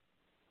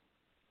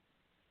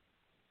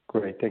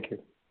 Great, thank you.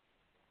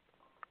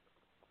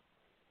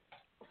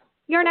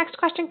 Your next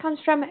question comes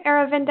from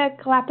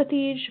Aravinda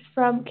Galappatthige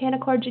from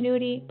Canaccord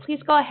Genuity. Please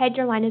go ahead.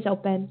 Your line is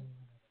open.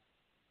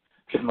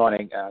 Good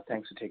morning.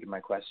 Thanks for taking my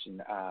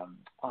question.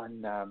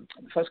 The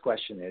first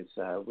question is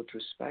with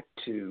respect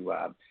to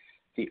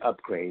the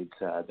upgrades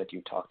that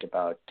you talked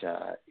about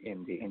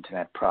in the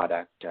internet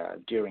product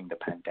during the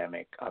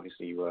pandemic.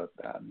 Obviously, you were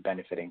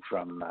benefiting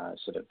from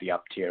sort of the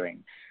up-tiering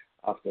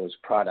of those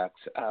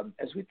products.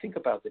 As we think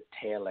about the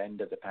tail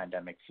end of the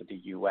pandemic for the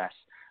U.S.,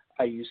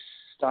 are you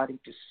starting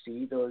to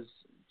see those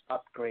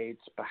upgrades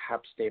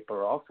perhaps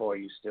taper off, or are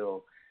you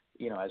still,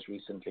 as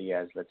recently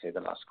as, let's say,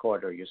 the last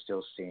quarter, you're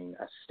still seeing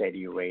a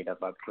steady rate of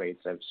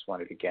upgrades? I just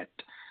wanted to get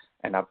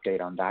an update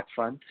on that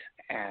front.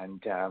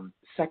 And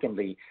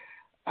secondly,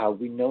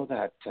 we know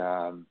that,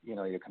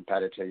 your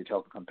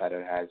telco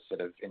competitor has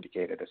sort of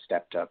indicated a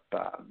stepped up,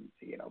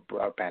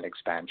 broadband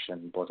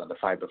expansion, both on the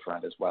fiber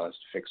front as well as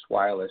fixed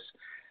wireless.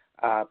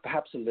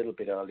 Perhaps a little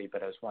bit early,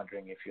 but I was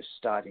wondering if you're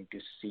starting to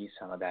see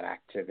some of that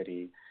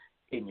activity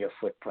in your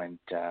footprint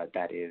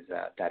that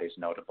is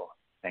notable.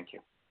 Thank you.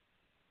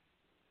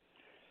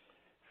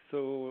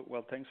 So,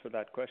 well, thanks for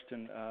that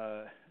question.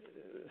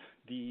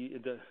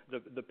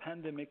 The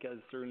pandemic has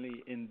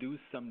certainly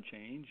induced some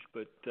change,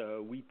 but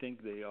we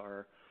think they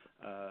are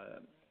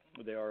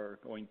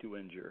going to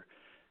endure.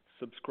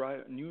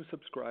 New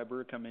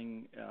subscriber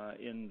coming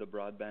in the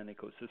broadband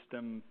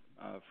ecosystem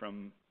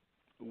from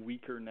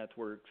weaker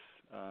networks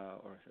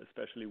or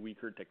especially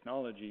weaker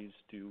technologies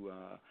to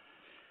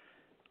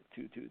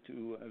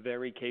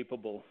very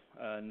capable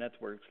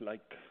networks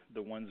like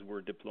the ones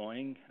we're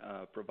deploying,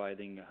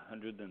 providing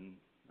 100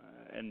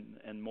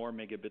 and more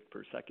megabit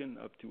per second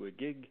up to a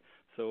gig.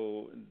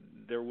 So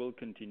there will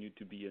continue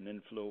to be an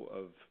inflow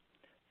of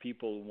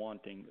people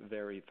wanting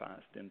very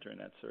fast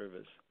internet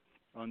service.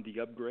 On the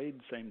upgrade,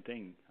 same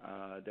thing.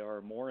 There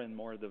are more and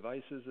more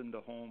devices in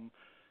the home.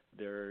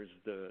 There's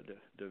the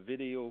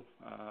video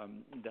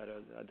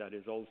that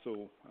is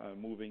also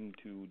moving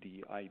to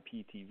the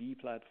IPTV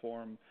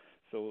platform.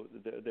 So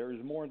there is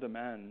more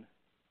demand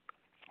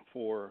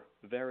for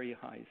very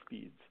high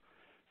speeds.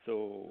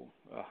 So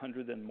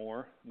 100 and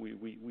more.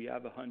 We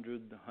have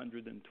 100,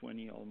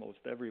 120 almost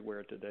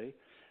everywhere today.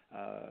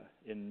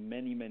 In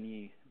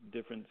many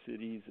different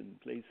cities and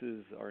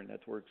places, our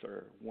networks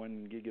are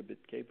 1 gigabit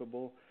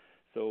capable.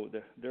 So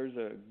there's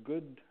a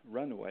good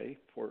runway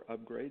for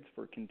upgrades,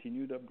 for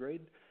continued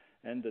upgrade,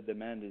 and the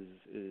demand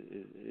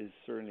is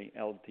certainly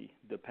healthy.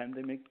 The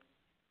pandemic,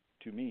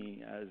 to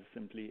me, has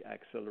simply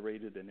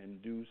accelerated and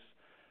induced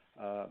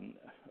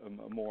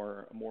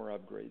more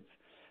upgrades.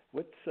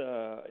 What's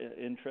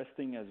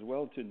interesting as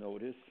well to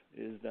notice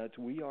is that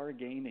we are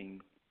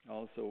gaining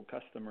also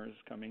customers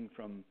coming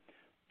from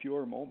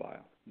pure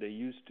mobile. They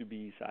used to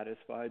be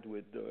satisfied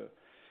with the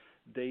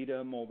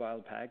data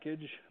mobile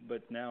package,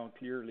 but now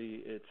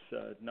clearly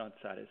it's not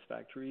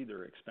satisfactory.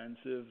 They're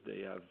expensive.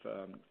 They have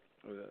a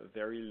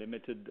very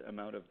limited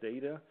amount of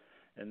data.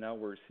 And now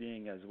we're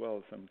seeing as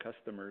well some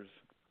customers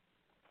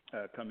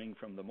coming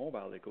from the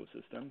mobile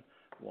ecosystem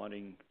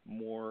wanting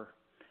more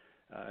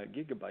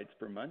gigabytes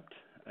per month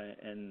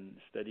and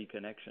steady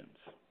connections.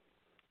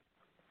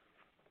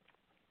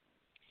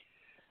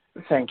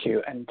 Thank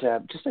you. And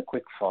just a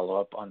quick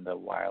follow-up on the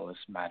wireless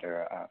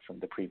matter from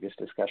the previous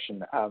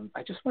discussion.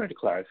 I just wanted to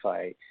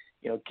clarify,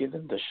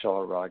 given the Shaw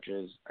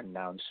Rogers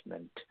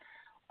announcement,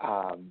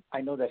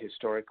 I know that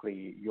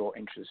historically your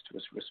interest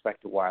with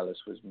respect to wireless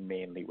was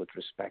mainly with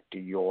respect to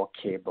your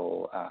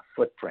cable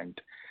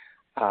footprint.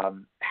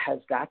 Has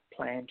that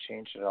plan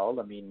changed at all?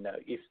 I mean,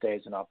 if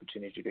there's an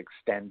opportunity to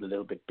extend a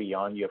little bit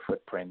beyond your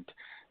footprint,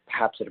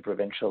 perhaps at a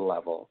provincial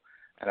level,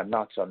 and I'm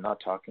not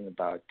talking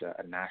about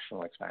a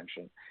national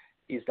expansion,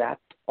 is that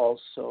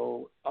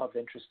also of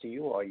interest to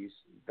you, or is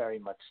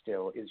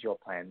your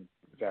plan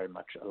very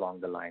much along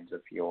the lines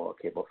of your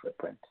cable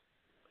footprint?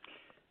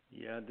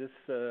 Yeah,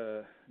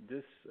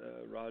 this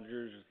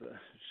Rogers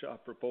Shaw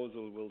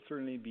proposal will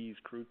certainly be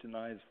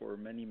scrutinized for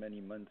many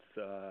months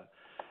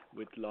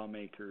with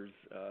lawmakers.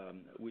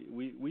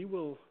 We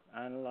will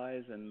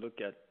analyze and look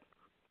at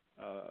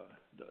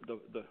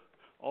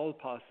all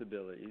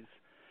possibilities.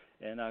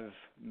 And I've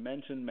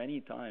mentioned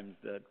many times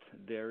that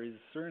there is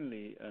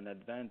certainly an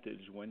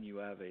advantage when you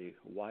have a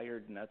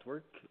wired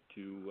network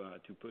to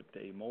put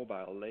a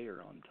mobile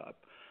layer on top.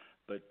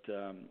 But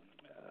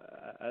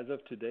as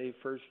of today,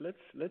 first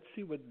let's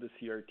see what the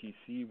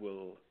CRTC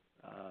will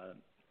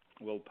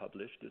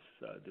publish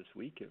this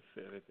week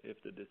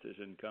if the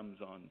decision comes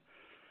on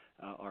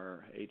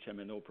our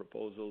HMNO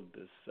proposal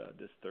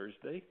this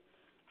Thursday.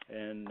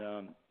 And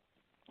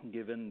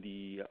given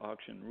the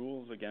auction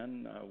rules,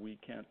 again,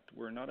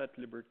 we're not at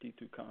liberty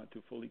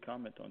to fully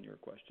comment on your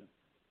question.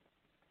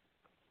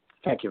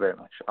 Thank you very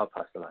much. I'll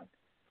pass the line.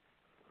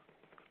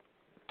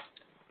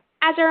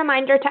 As a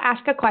reminder, to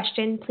ask a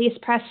question, please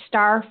press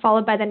star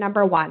followed by the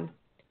number 1.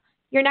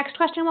 Your next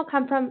question will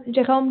come from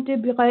Jérôme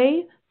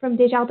Dubreuil from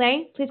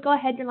Desjardins. Please go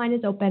ahead. Your line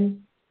is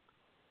open.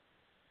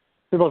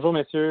 Bonjour,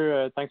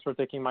 messieurs. Thanks for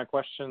taking my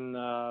question.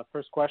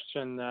 First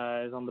question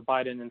is on the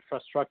Biden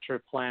infrastructure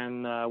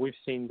plan. We've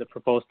seen the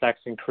proposed tax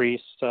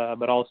increase,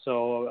 but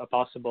also a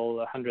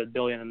possible $100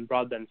 billion in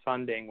broadband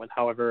funding with,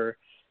 however,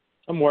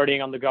 some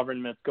wording on the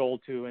government goal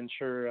to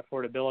ensure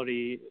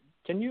affordability.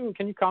 Can you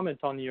comment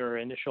on your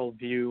initial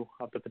view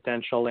of the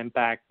potential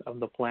impact of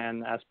the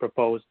plan as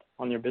proposed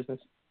on your business?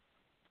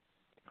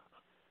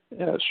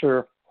 Yeah,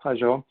 sure. Hi,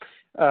 Joe.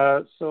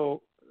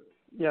 So,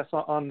 yes,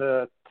 on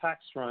the tax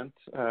front,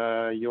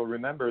 you'll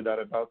remember that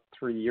about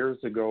 3 years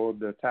ago,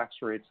 the tax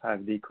rates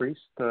had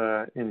decreased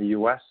in the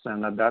U.S.,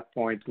 and at that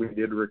point, we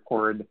did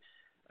record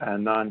a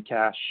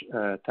non-cash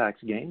tax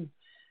gain.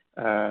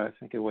 I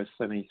think it was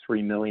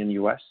 $73 million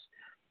U.S.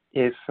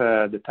 If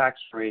the tax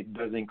rate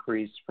does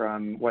increase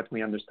from what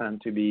we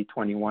understand to be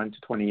 21 to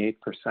 28%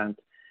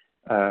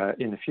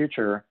 in the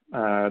future,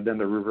 then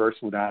the reverse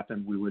would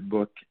happen. We would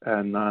book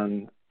a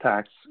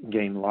non-tax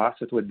gain loss.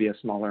 It would be a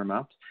smaller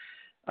amount.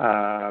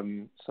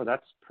 So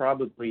that's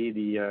probably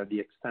the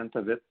extent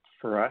of it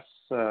for us.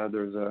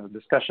 There's a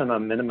discussion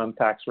on minimum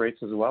tax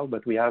rates as well,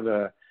 but we have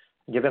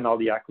given all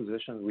the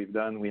acquisitions we've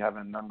done, we have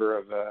a number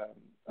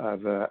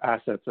of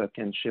assets that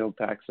can shield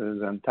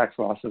taxes and tax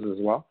losses as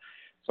well.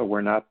 So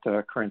we're not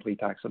currently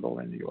taxable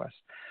in the U.S.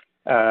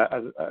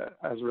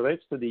 As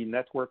relates to the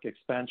network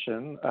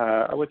expansion,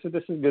 I would say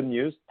this is good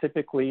news.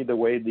 Typically, the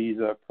way these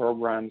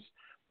programs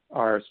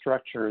are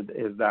structured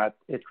is that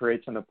it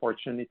creates an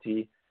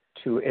opportunity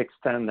to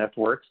extend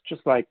networks,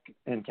 just like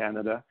in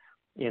Canada,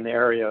 in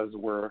areas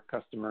where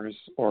customers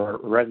or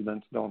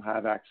residents don't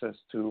have access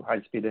to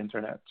high-speed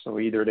internet. So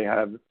either they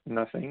have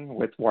nothing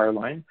with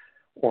wireline,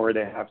 or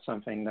they have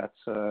something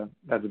that's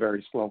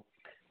very slow,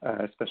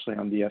 especially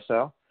on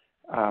DSL.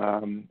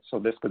 So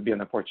this could be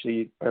an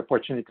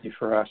opportunity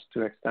for us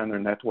to extend our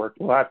network.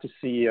 We'll have to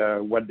see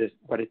what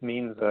it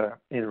means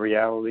in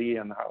reality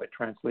and how it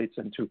translates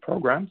into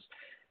programs.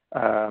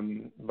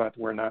 But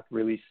we're not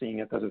really seeing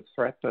it as a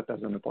threat, but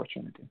as an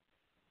opportunity.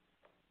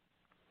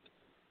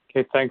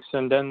 Okay, thanks.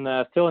 And then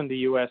still in the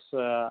U.S.,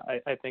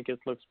 I think it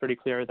looks pretty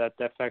clear that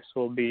FX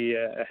will be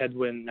a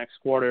headwind next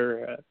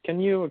quarter.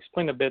 Can you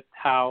explain a bit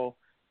how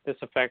this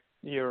affects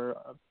you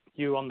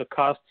on the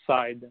cost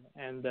side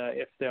and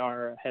if there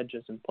are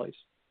hedges in place?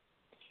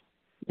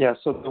 Yeah,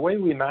 so the way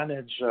we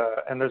manage,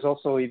 and there's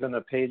also even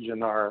a page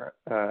in our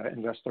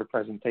investor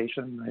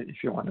presentation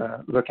if you want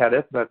to look at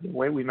it, but the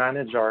way we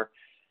manage our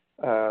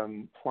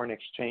foreign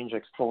exchange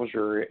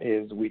exposure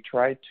is we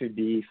try to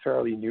be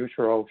fairly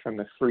neutral from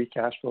a free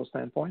cash flow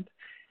standpoint,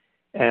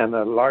 and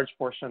a large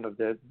portion of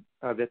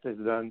it is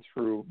done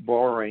through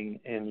borrowing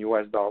in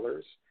U.S.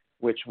 dollars,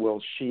 which will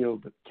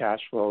shield cash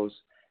flows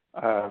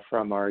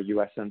from our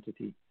U.S.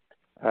 entity.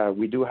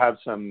 We do have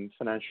some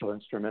financial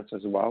instruments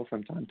as well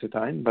from time to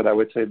time, but I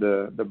would say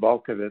the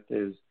bulk of it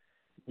is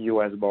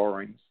U.S.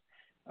 borrowings.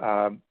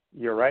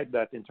 You're right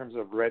that in terms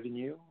of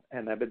revenue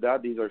and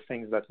EBITDA, these are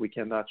things that we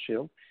cannot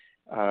shield.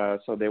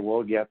 So they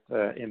will get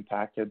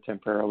impacted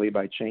temporarily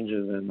by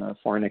changes in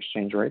foreign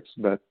exchange rates.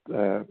 But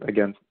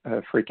again,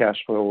 free cash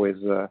flow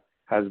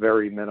has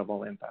very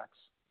minimal impacts.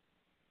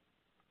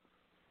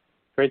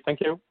 Great,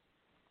 thank you.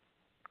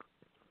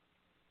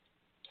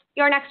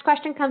 Your next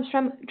question comes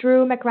from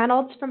Drew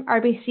McReynolds from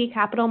RBC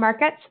Capital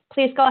Markets.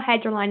 Please go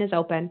ahead. Your line is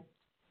open.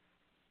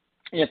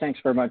 Yeah, thanks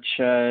very much.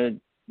 2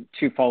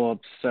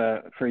 follow-ups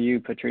for you,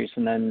 Patrice,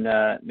 and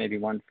then maybe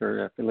one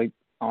for Philippe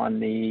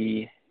on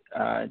the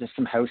just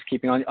some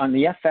housekeeping. On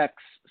the FX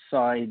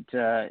side,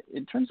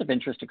 in terms of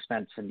interest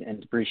expense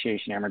and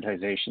depreciation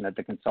amortization at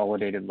the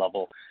consolidated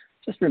level,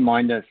 just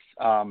remind us,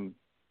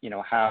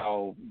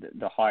 how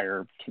the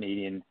higher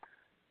Canadian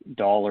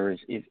dollars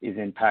is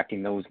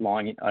impacting those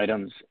line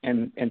items.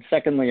 And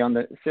secondly, on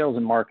the sales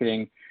and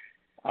marketing,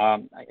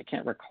 I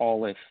can't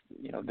recall if,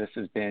 this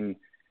has been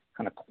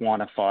kind of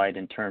quantified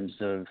in terms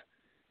of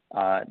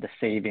the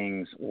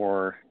savings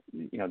or,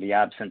 the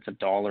absence of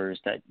dollars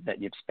that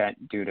you've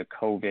spent due to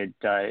COVID.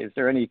 Is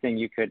there anything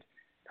you could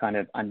kind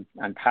of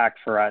unpack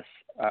for us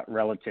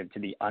relative to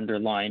the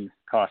underlying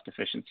cost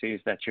efficiencies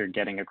that you're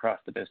getting across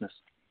the business?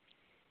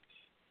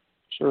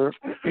 Sure.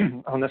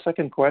 On the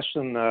second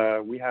question,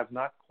 we have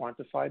not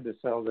quantified the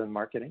sales and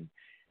marketing.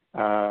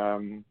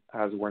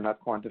 as we're not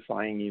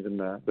quantifying even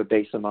the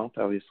base amount,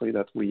 obviously,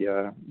 that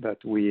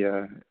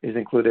is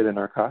included in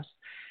our cost.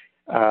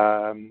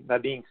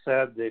 That being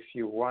said, if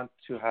you want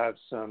to have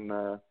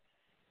some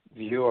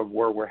view of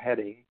where we're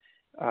heading,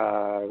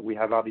 we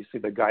have obviously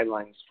the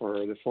guidelines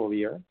for the full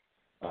year.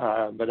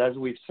 But as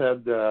we've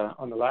said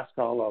on the last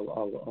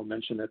call, I'll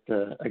mention it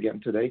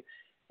again today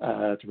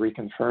to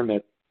reconfirm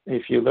it.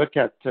 If you look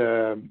at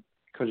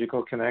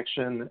Cogeco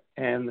Connexion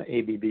and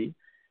ABB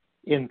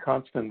in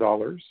constant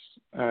dollars,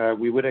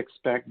 we would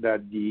expect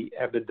that the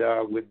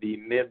EBITDA would be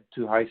mid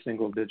to high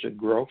single-digit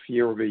growth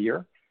year over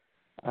year,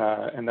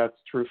 and that's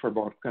true for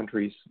both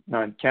countries.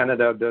 Now, in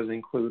Canada does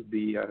include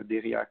the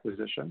Déry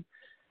acquisition.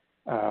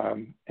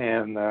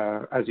 And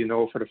as you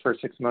know, for the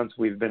first 6 months,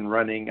 we've been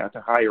running at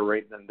a higher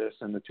rate than this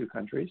in the two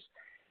countries.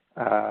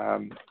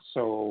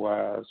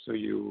 So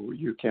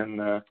you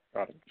can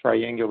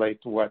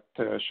triangulate what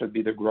should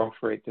be the growth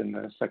rate in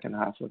the second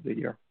half of the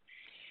year.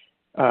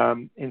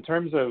 In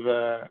terms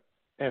of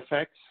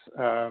FX,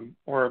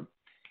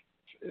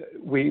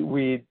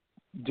 we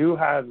do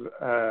have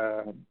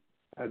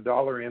a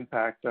dollar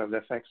impact of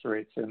FX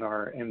rates in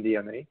our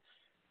MD&A,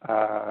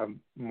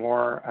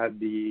 more at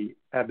the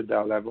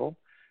EBITDA level.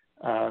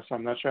 So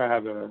I'm not sure I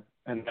have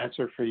an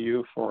answer for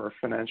you for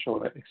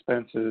financial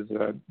expenses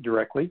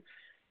directly,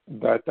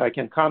 but I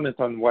can comment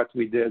on what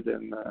we did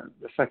in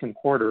the second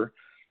quarter.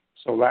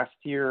 So last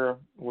year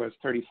was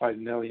 35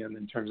 million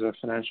in terms of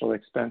financial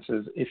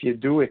expenses. If you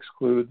do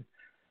exclude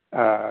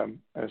a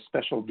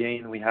special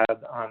gain we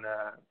had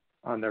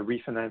on the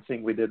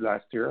refinancing we did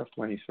last year of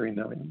 23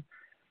 million,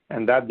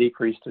 and that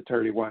decreased to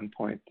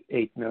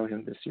 31.8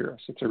 million this year.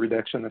 So it's a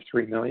reduction of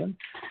 3 million,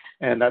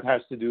 and that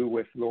has to do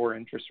with lower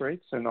interest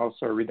rates and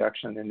also a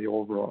reduction in the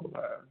overall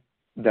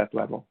debt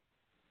level.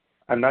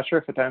 I'm not sure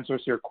if it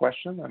answers your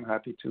question. I'm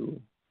happy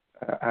to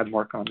add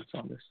more comments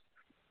on this.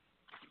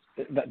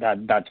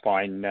 That's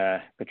fine,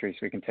 Patrice.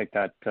 We can take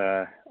that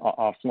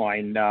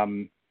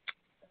offline.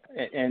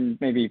 And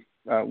maybe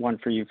one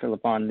for you,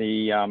 Philippe, on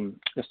the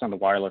just on the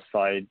wireless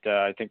side.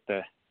 I think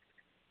the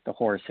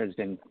horse has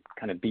been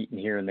kind of beaten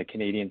here in the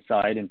Canadian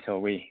side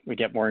until we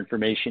get more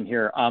information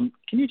here. Can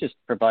you just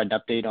provide an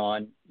update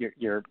on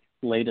your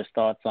latest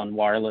thoughts on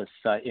wireless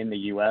in the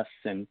U.S.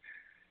 and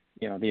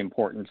the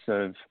importance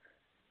of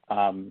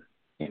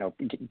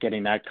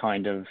getting that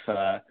kind of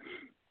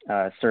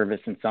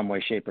service in some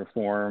way, shape, or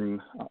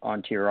form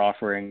onto your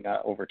offering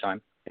over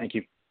time? Thank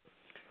you.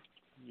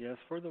 Yes,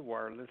 for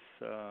wireless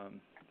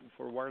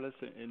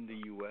in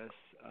the U.S.,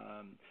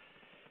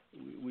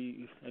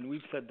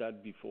 we've said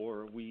that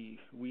before. We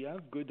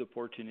have good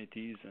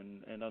opportunities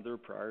and other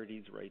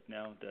priorities right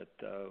now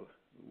that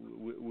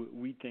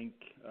we think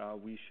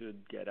we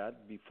should get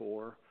at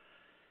before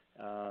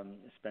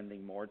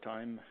spending more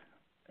time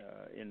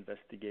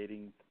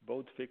investigating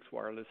both fixed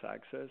wireless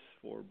access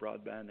for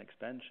broadband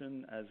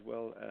expansion as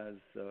well as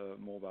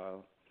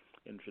mobile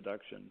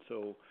introduction.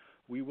 So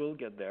we will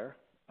get there,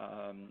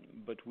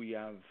 but we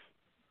have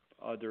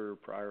other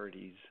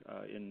priorities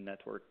in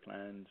network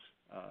plans,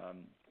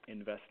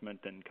 investment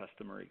and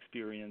customer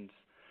experience,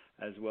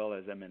 as well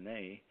as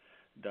M&A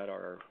that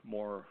are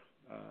more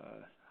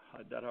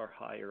that are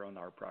higher on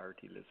our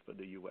priority list for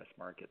the U.S.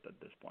 market at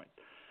this point.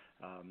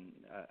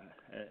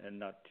 And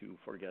not to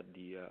forget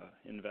the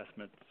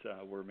investments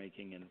we're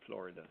making in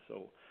Florida.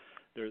 So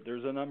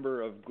there's a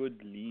number of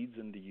good leads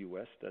in the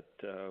U.S.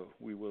 that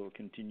we will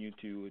continue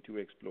to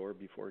explore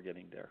before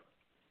getting there.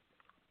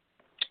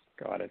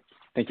 Got it.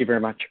 Thank you very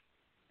much.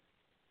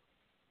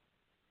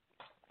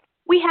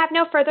 We have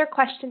no further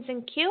questions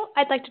in queue.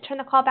 I'd like to turn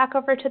the call back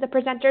over to the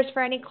presenters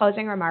for any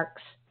closing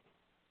remarks.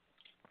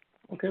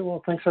 Okay,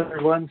 well, thanks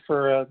everyone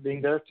for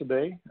being there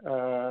today.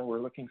 We're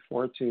looking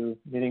forward to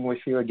meeting with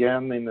you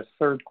again in the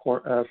third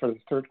quarter for the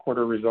third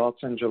quarter results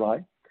in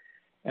July.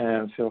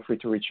 And feel free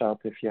to reach out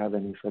if you have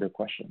any further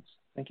questions.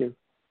 Thank you.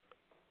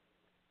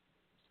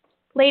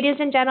 Ladies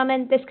and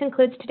gentlemen, this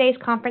concludes today's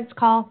conference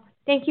call.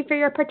 Thank you for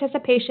your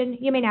participation.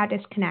 You may now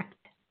disconnect.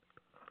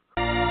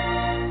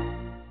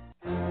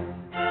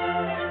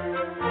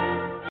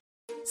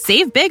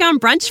 Save big on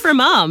brunch for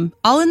mom,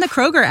 all in the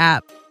Kroger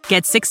app.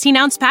 Get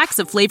 16-ounce packs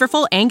of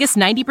flavorful Angus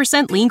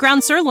 90% lean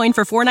ground sirloin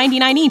for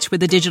 $4.99 each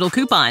with a digital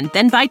coupon.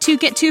 Then buy 2,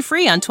 get 2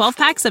 free on 12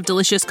 packs of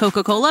delicious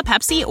Coca-Cola,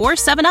 Pepsi, or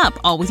 7-Up,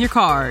 all with your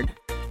card.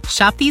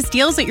 Shop these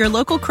deals at your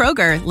local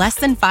Kroger, less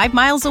than 5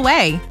 miles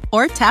away.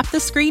 Or tap the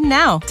screen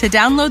now to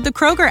download the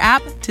Kroger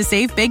app to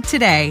save big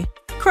today.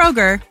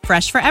 Kroger,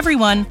 fresh for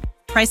everyone.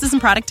 Prices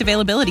and product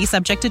availability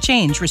subject to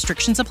change.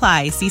 Restrictions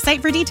apply. See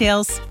site for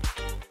details.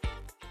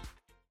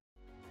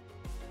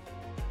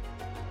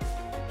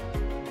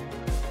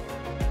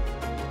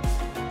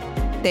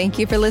 Thank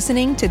you for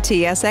listening to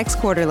TSX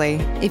Quarterly.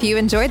 If you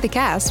enjoyed the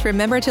cast,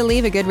 remember to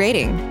leave a good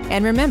rating.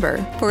 And remember,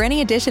 for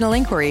any additional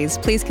inquiries,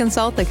 please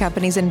consult the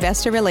company's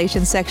investor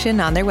relations section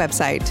on their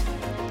website.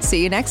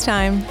 See you next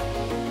time.